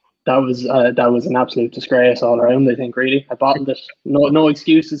 That was an absolute disgrace all around. I think really, I bottled it. No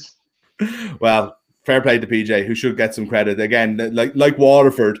excuses. Well, fair play to PJ, who should get some credit again. Like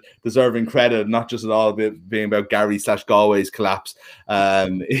Waterford, deserving credit, not just at all being about Gary/Galway's collapse.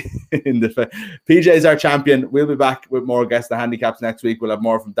 PJ is our champion. We'll be back with more guests, the handicaps next week. We'll have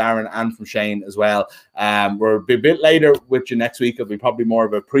more from Darran and from Shane as well. We'll be a bit later with you next week. It'll be probably more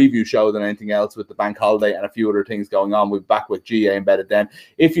of a preview show than anything else with the bank holiday and a few other things going on. We'll be back with GAA Embedded then.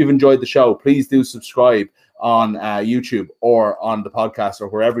 If you've enjoyed the show, please do subscribe on YouTube or on the podcast or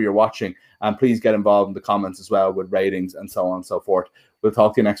wherever you're watching. And please get involved in the comments as well with ratings and so on and so forth. We'll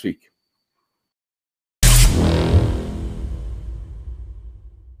talk to you next week.